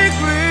silly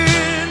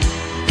grin.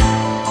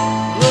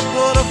 Look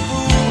what a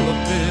fool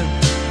I've been.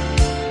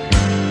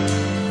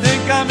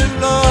 Think I'm in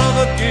love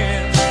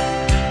again.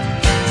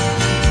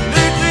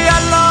 Lately I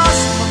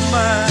lost my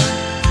mind,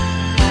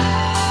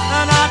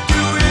 and I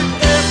do it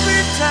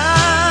every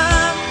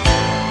time.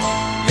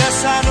 Yes,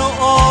 I know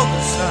all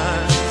the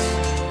signs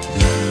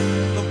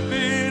of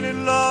being in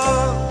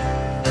love.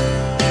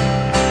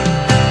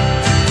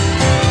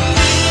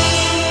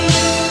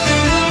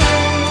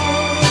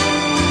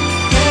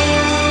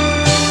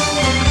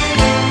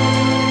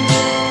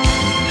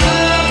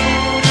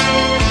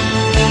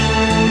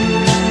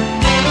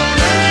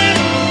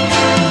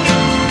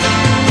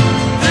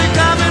 Think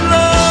I'm in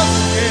love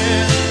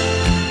again,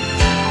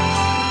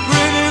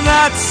 grinning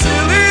that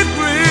silly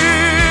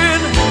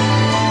grin.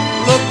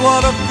 Look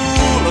what a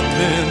fool I've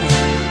been.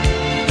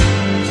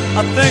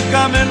 I think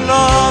I'm in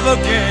love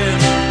again.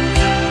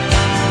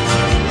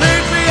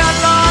 Lately I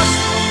lost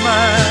my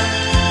mind,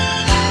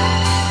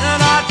 and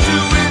I do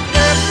it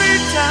every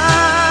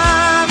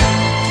time.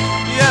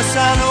 Yes, I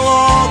know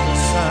all the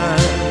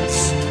signs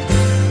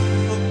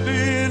of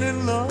being in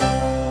love.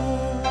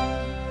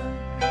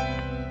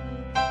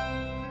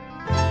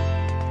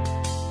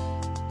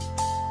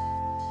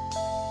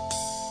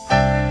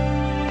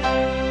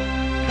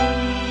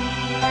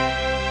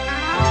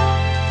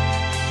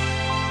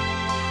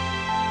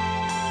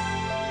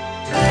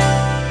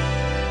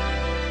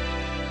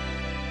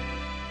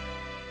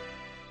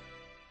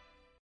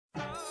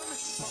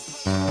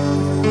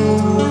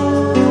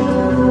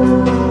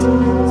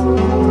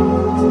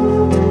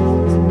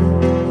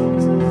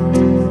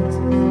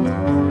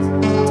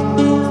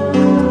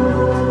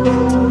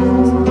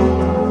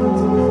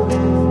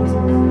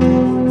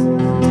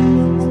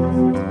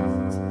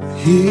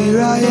 Here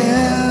I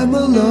am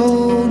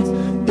alone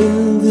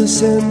in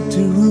this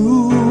empty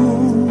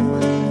room.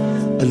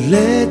 I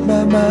let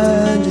my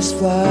mind just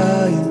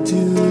fly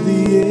into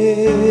the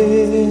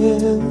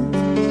air.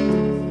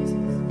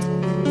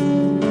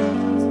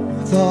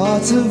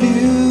 Thoughts of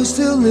you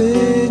still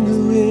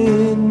linger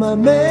in my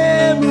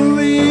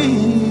memory,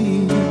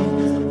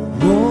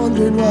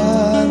 wondering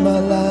why my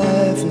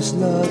life is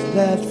not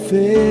that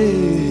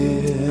fair.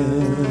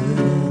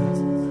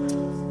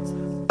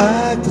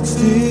 I could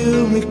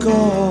still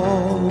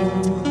recall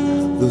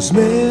those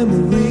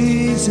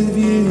memories of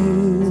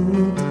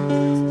you,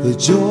 the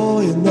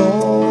joy and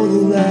all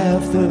the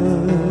laughter,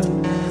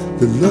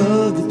 the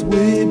love that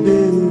we've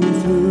been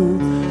through.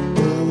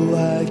 Oh,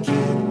 I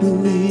can't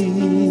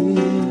believe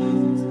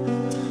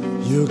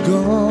you're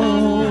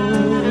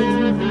gone.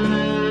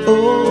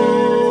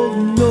 Oh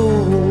no.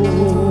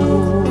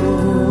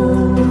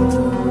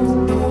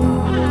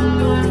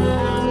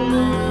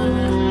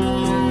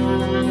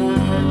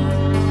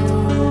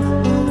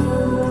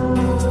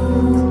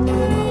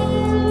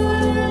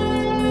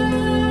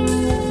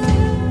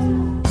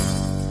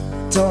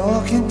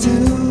 Talking to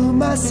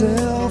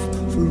myself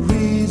for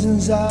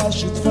reasons I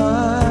should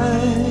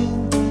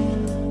find,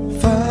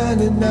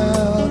 finding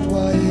out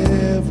why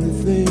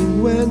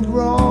everything went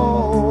wrong.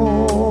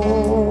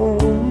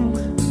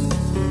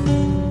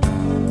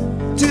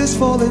 Tears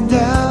falling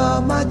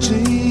down my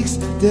cheeks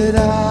that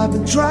I've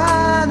been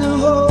trying to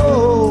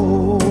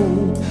hold.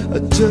 I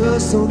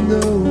just don't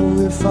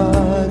know if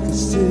I can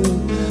still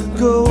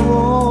go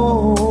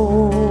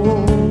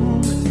on.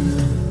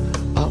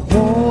 I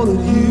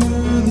wanted you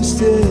to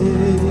stay,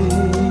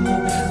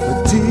 but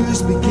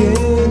tears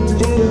began to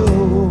show.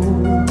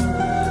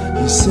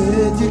 You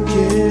said you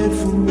cared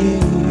for me,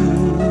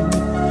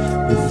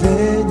 but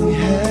then you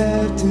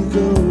had to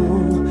go.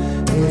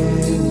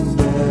 And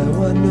now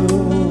I know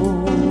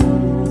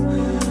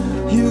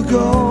you're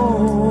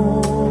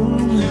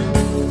gone,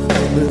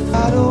 but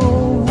I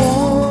don't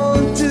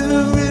want to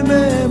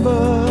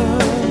remember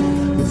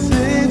the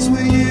things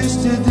we used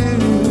to do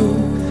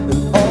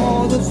and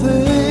all the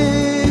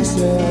things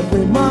that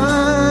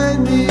remind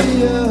me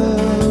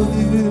of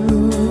you.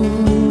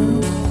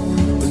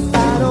 But I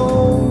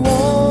don't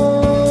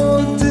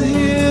want to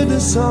hear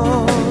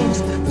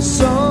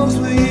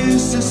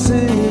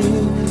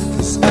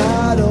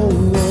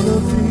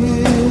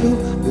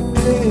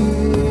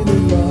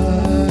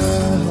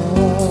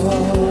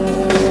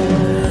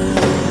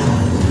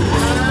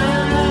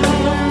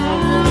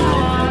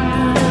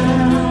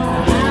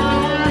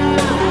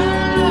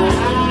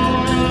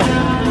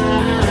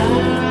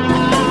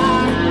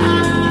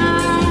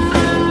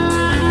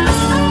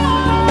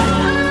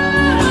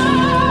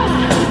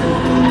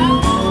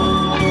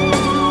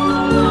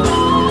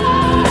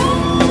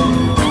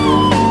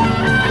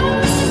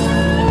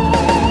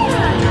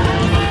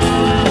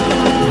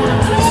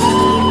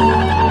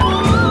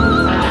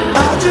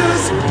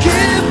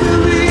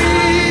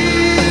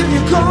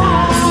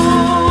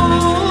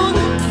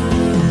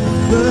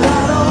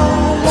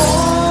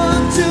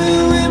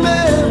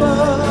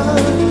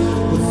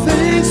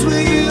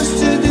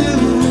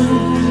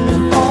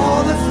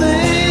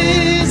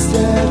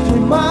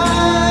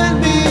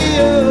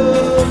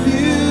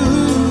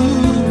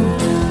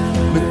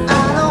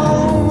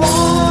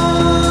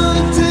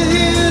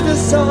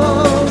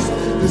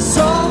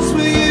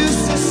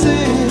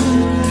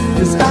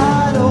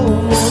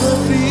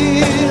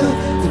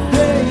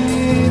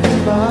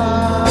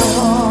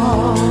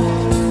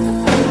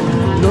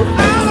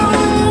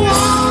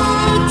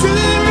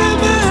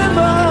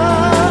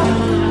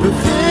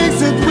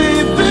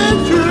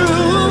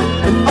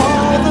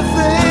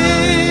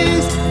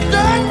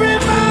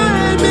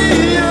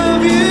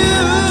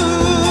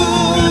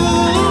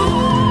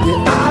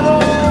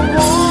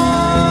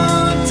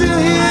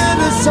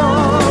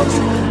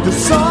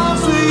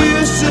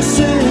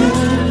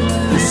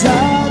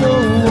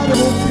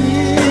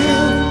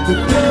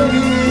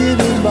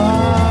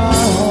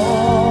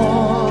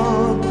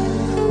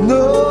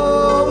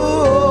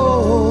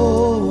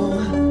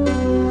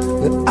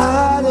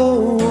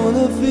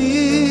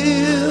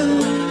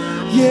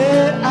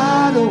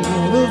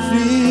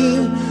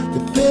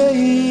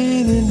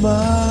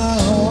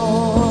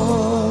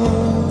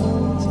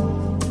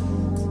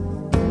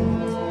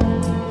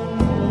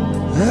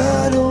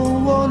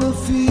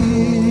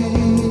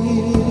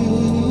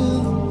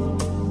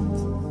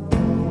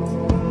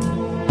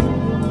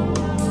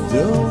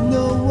don't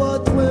know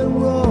what went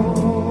wrong.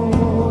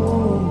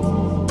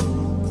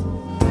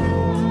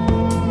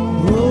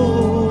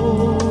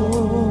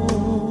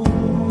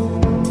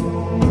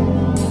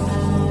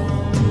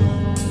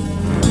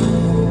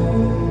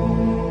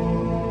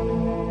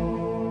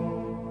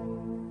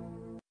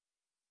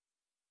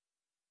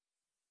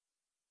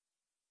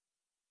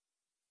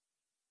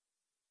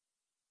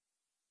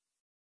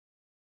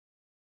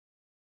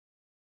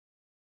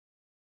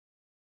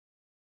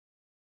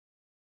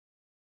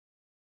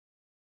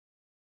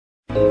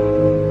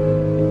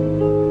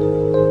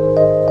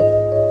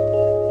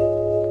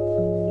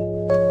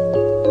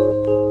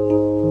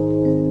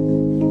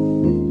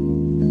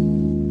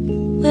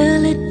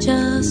 Well, it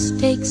just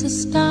takes a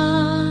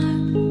star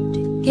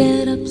to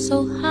get up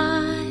so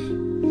high.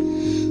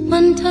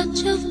 One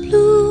touch of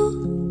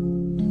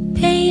blue to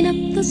paint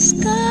up the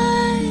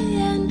sky,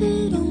 and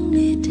it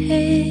only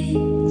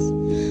takes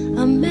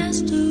a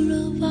master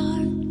of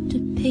art to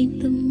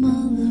paint the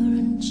mother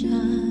and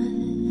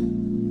child.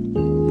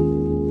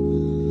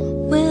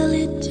 Well,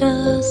 it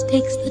just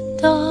takes the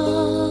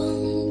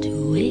dawn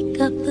to wake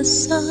up the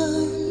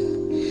sun.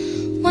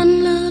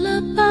 One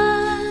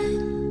lullaby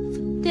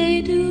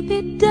day to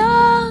be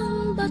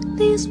done, but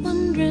these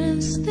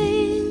wondrous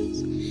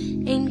things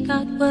ain't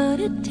got what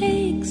it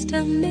takes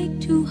to make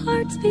two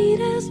hearts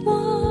beat as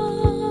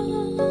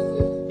one.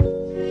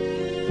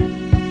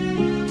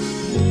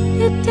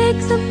 It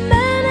takes a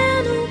man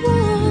and a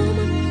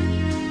woman,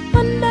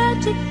 one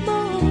magic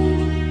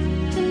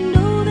moment to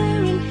know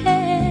they're in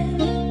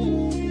heaven.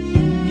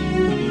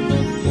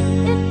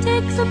 It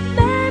takes a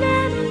man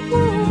and a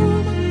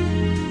woman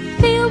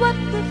to feel what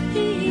we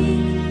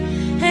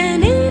feel,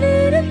 and ain't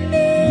it a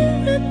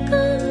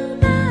miracle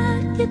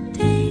that you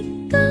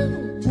take a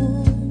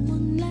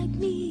woman like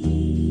me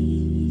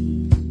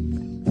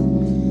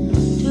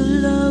to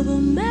love a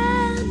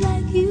man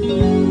like you?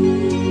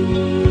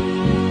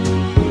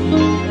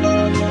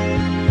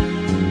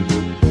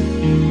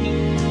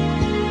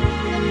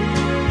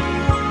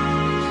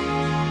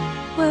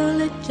 Well,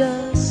 it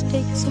just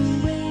takes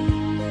some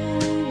rain or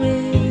a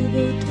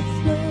river to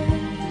flow.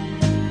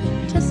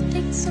 It just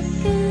takes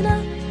something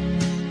up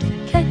to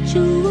catch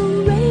you a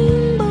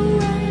rainbow,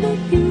 and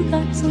if you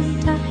got some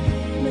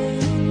time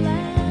and a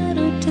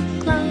ladder to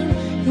climb,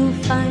 you'll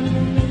find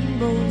the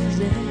rainbow's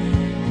end.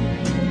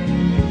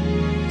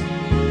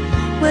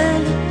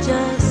 Well, it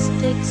just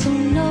takes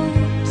some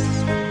notes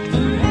to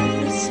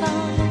write a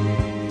song,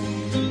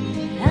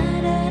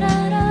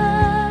 da-da-da-da,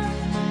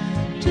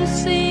 to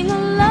sing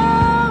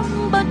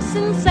along. But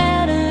since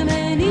Adam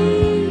and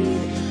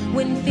Eve,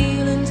 when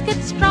feelings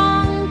get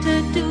strong,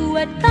 to do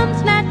what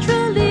comes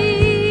naturally.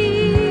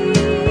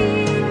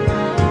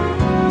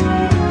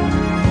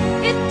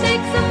 It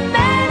takes a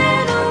man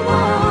and a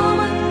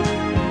woman,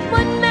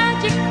 one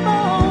magic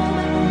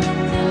moment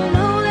to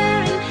know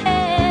they're in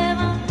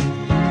heaven.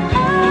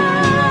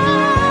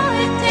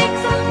 Oh, it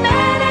takes a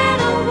man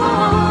and a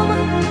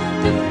woman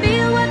to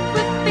feel what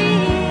we're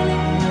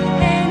feeling,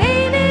 and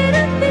ain't it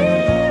a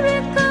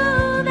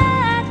miracle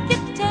that you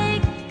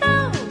take a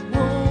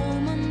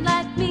woman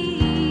like me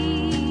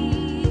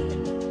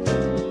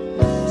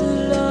to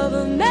love a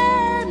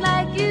man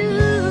like you?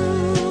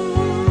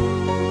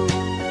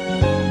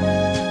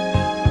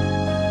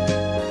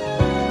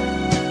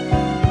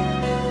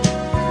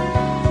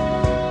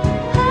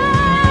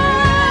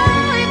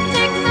 Oh, it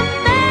takes a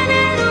man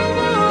and a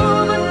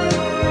woman,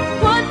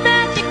 one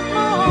magic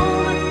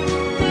moment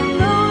to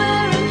know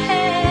we're in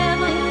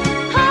heaven.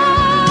 Oh,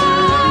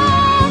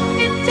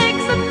 it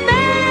takes a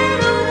man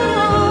and a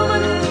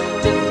woman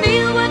to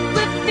feel what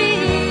we're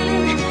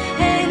feeling,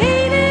 and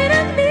ain't it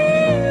a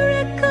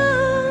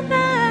miracle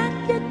that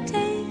you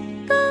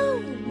take a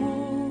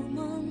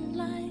woman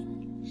like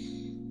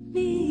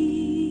me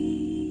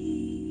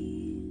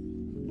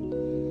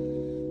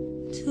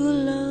to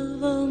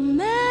love a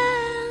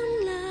man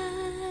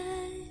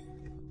like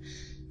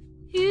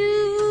you?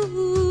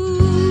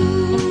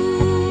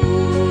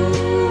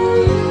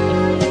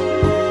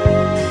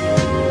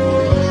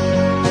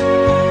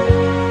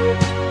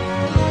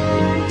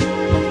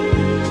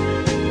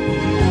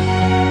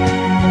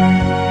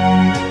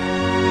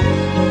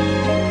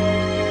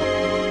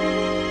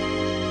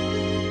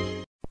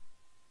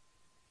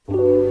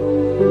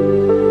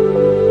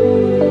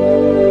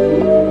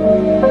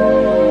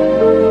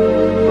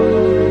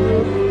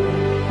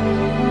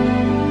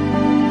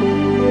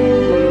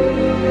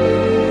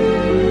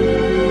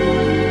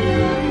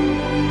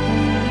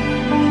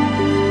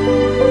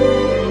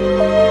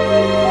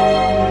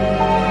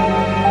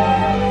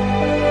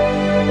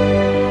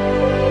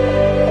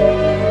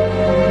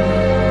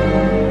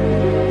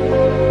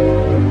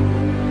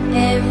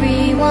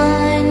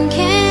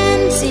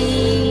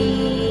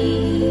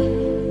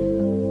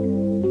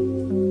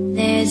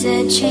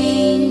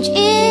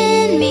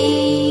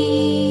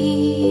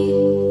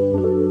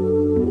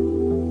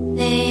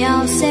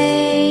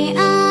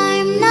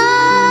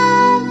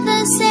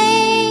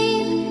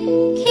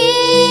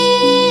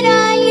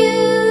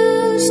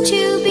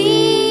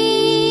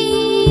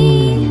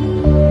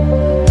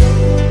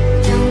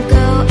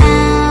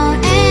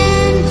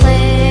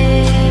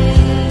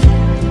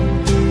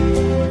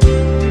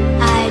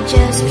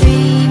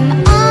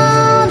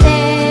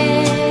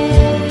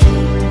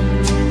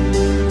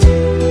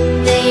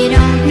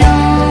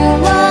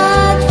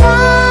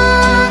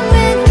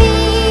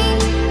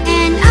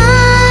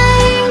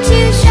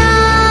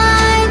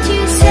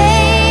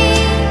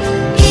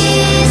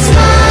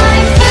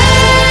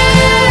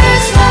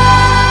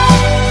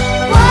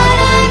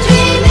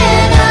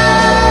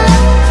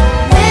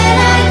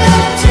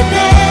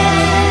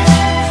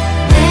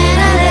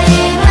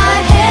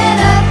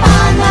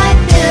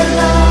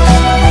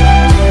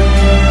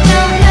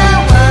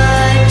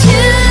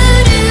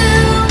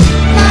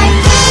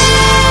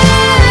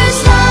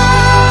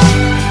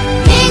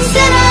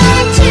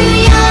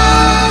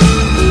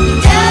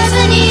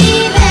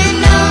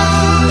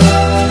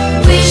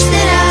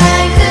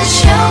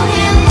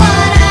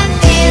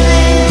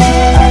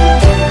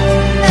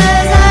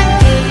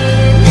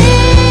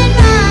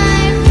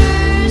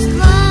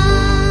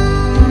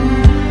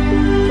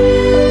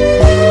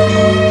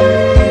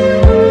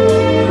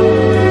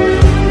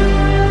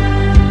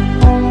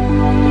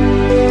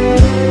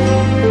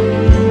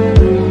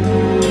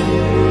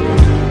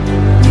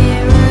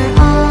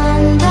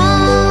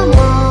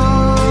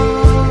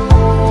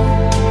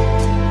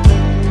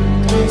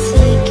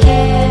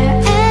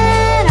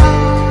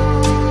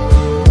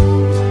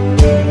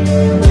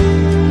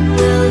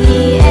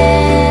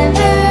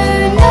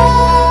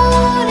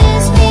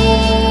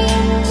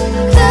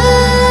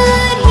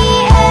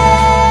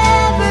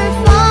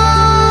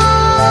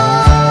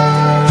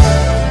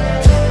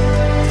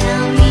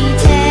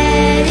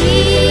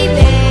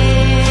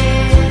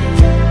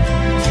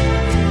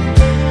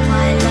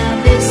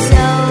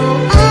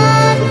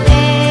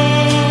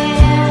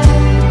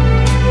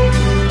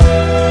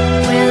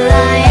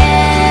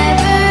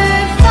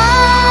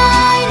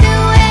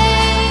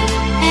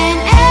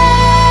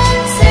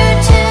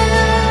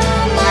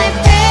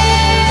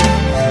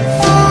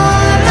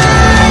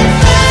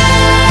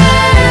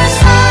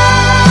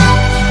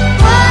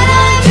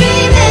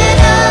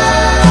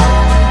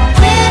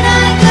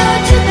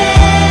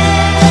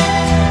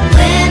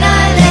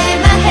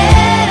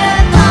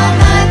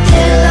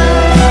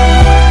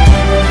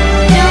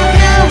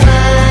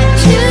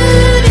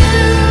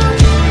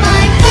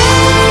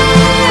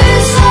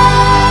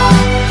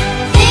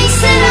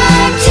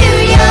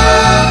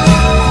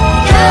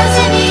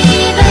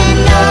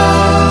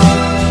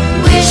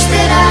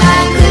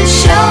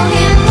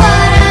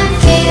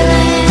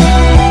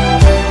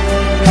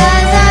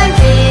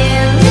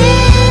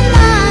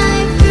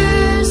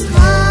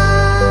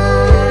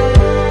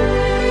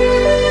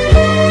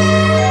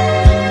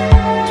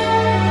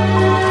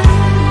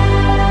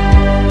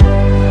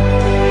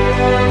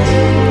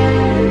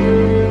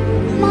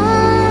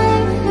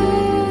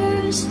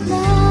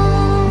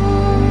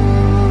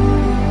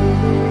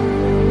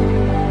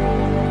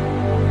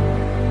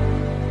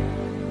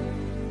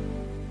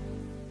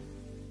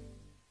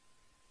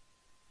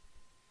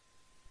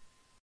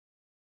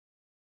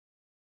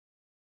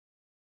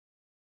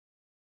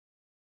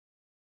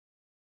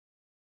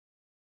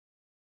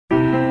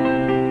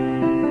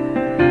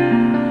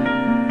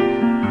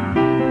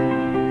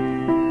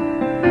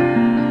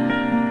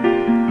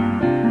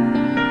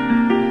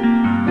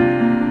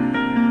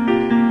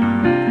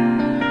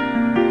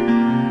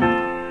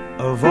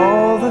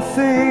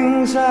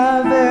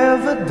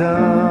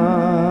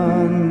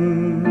 done.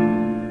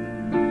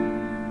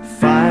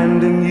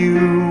 Finding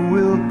you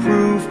will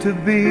prove to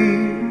be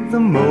the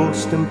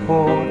most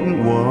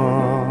important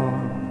one.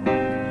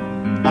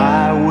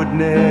 I would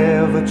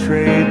never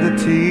trade the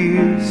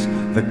tears,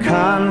 the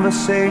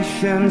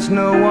conversations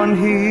no one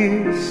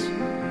hears,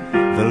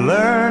 the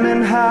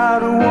learning how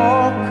to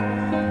walk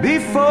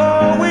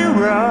before we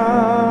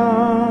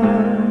run.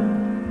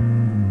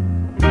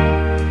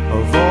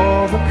 Of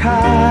all the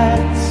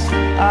kites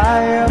I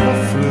ever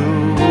flew,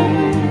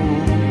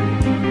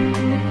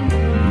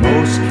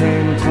 most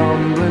came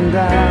tumbling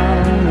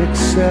down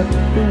except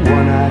the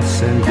one I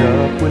sent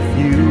up with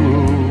you.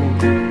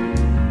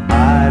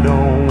 I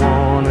don't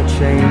wanna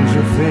change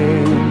a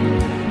thing,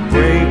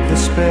 break the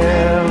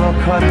spell or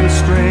cut the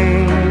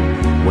string,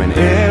 when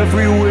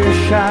every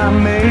wish I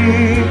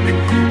make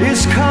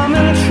is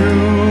coming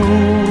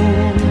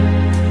true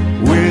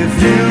with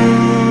you.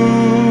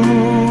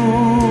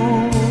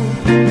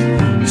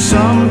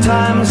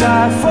 Sometimes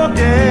I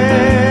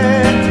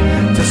forget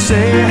to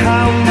say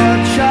how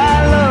much I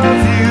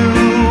love you,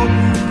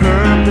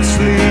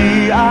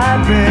 purposely I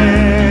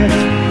bet,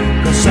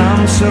 'cause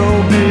I'm so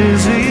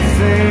busy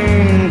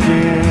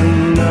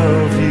thinking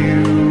of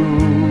you.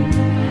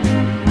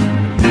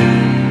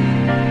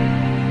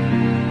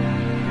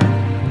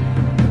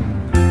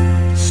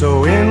 So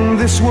in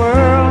this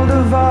world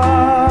of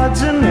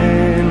odds and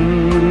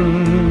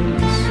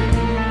ends,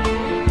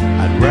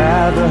 I'd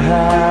rather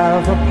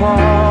have a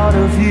part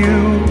of you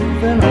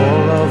than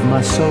all of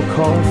my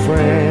so-called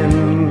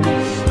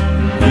friends.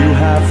 You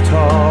have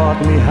taught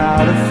me how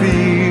to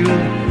feel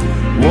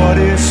what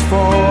is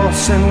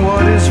false and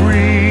what is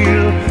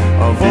real.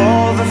 Of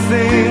all the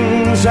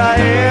things I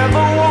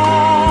ever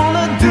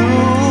wanna do,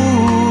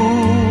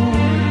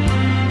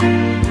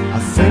 I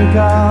think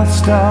I'll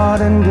start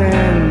and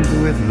end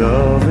with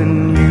loving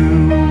you.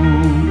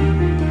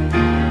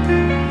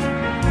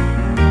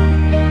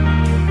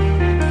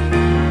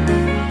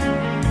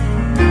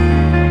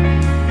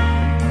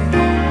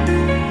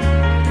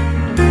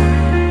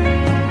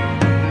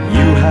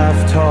 You have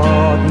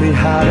taught me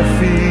how to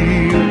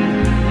feel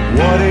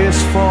what is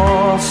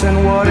false and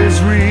what is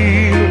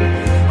real.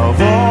 Of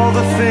all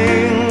the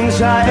things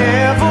I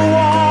ever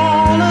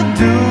wanna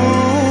do,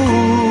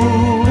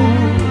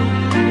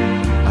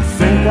 I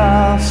think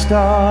I'll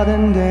start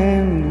and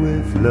end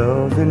with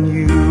loving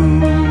you.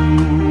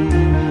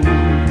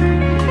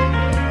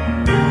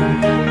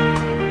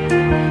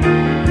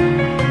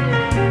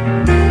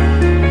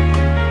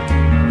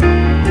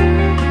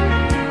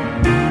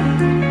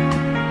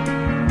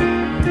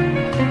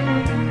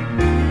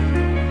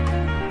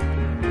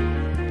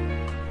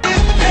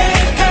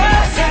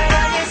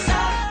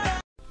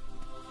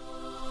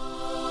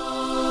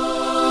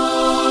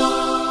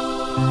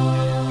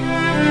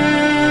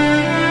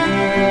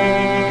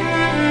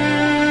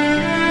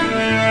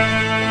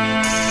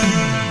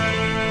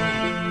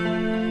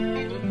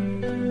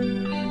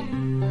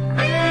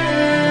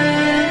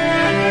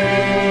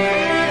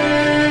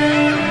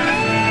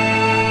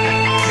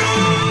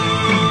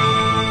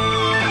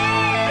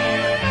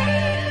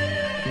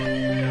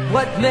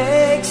 What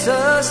makes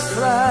us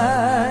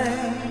fly?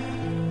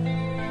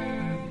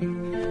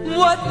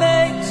 What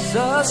makes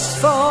us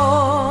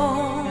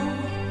fall?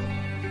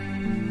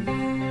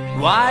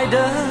 Why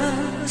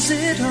does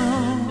it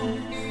all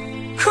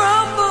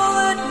crumble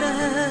at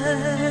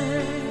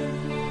night?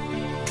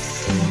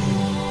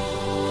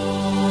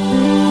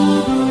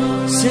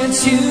 Since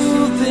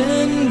you've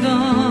been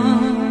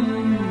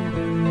gone,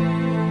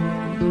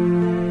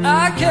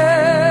 I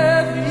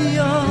carry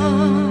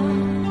on,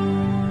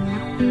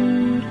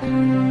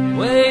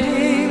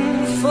 waiting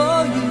for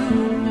you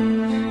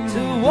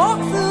to walk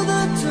through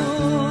the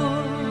door.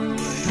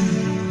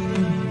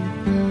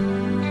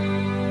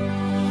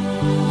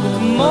 The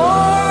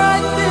more I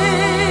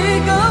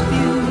think of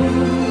you,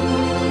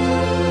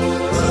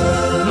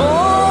 the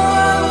more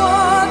I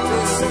want to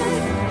say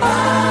I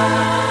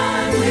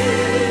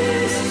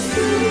miss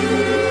you.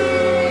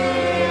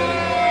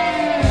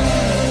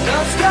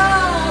 Love's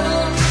got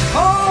a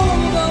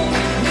hold on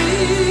me,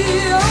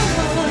 oh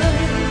my.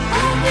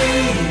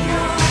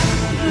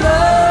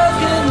 Love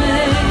can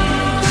make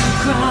you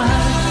cry.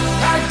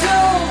 I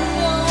don't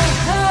know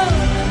how,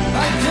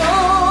 I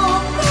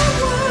don't know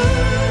why,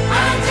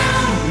 I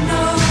don't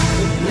know.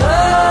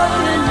 Love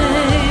can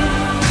make you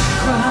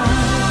cry.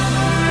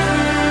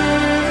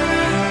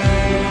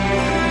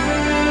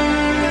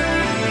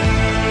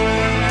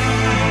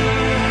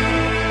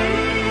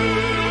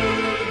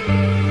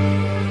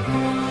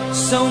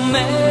 So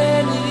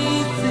many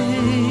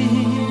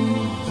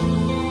things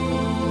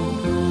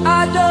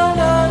I don't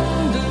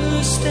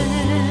understand.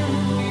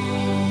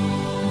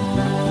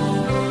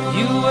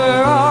 You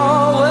were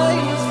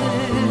always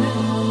there,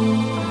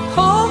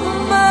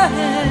 holding my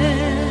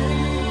hand.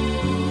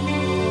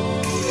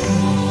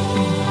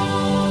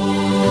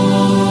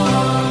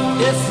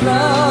 If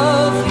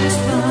love is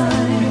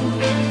blind,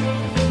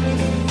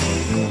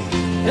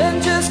 then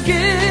just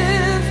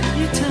give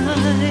me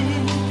time.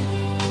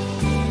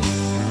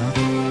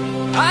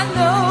 I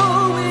know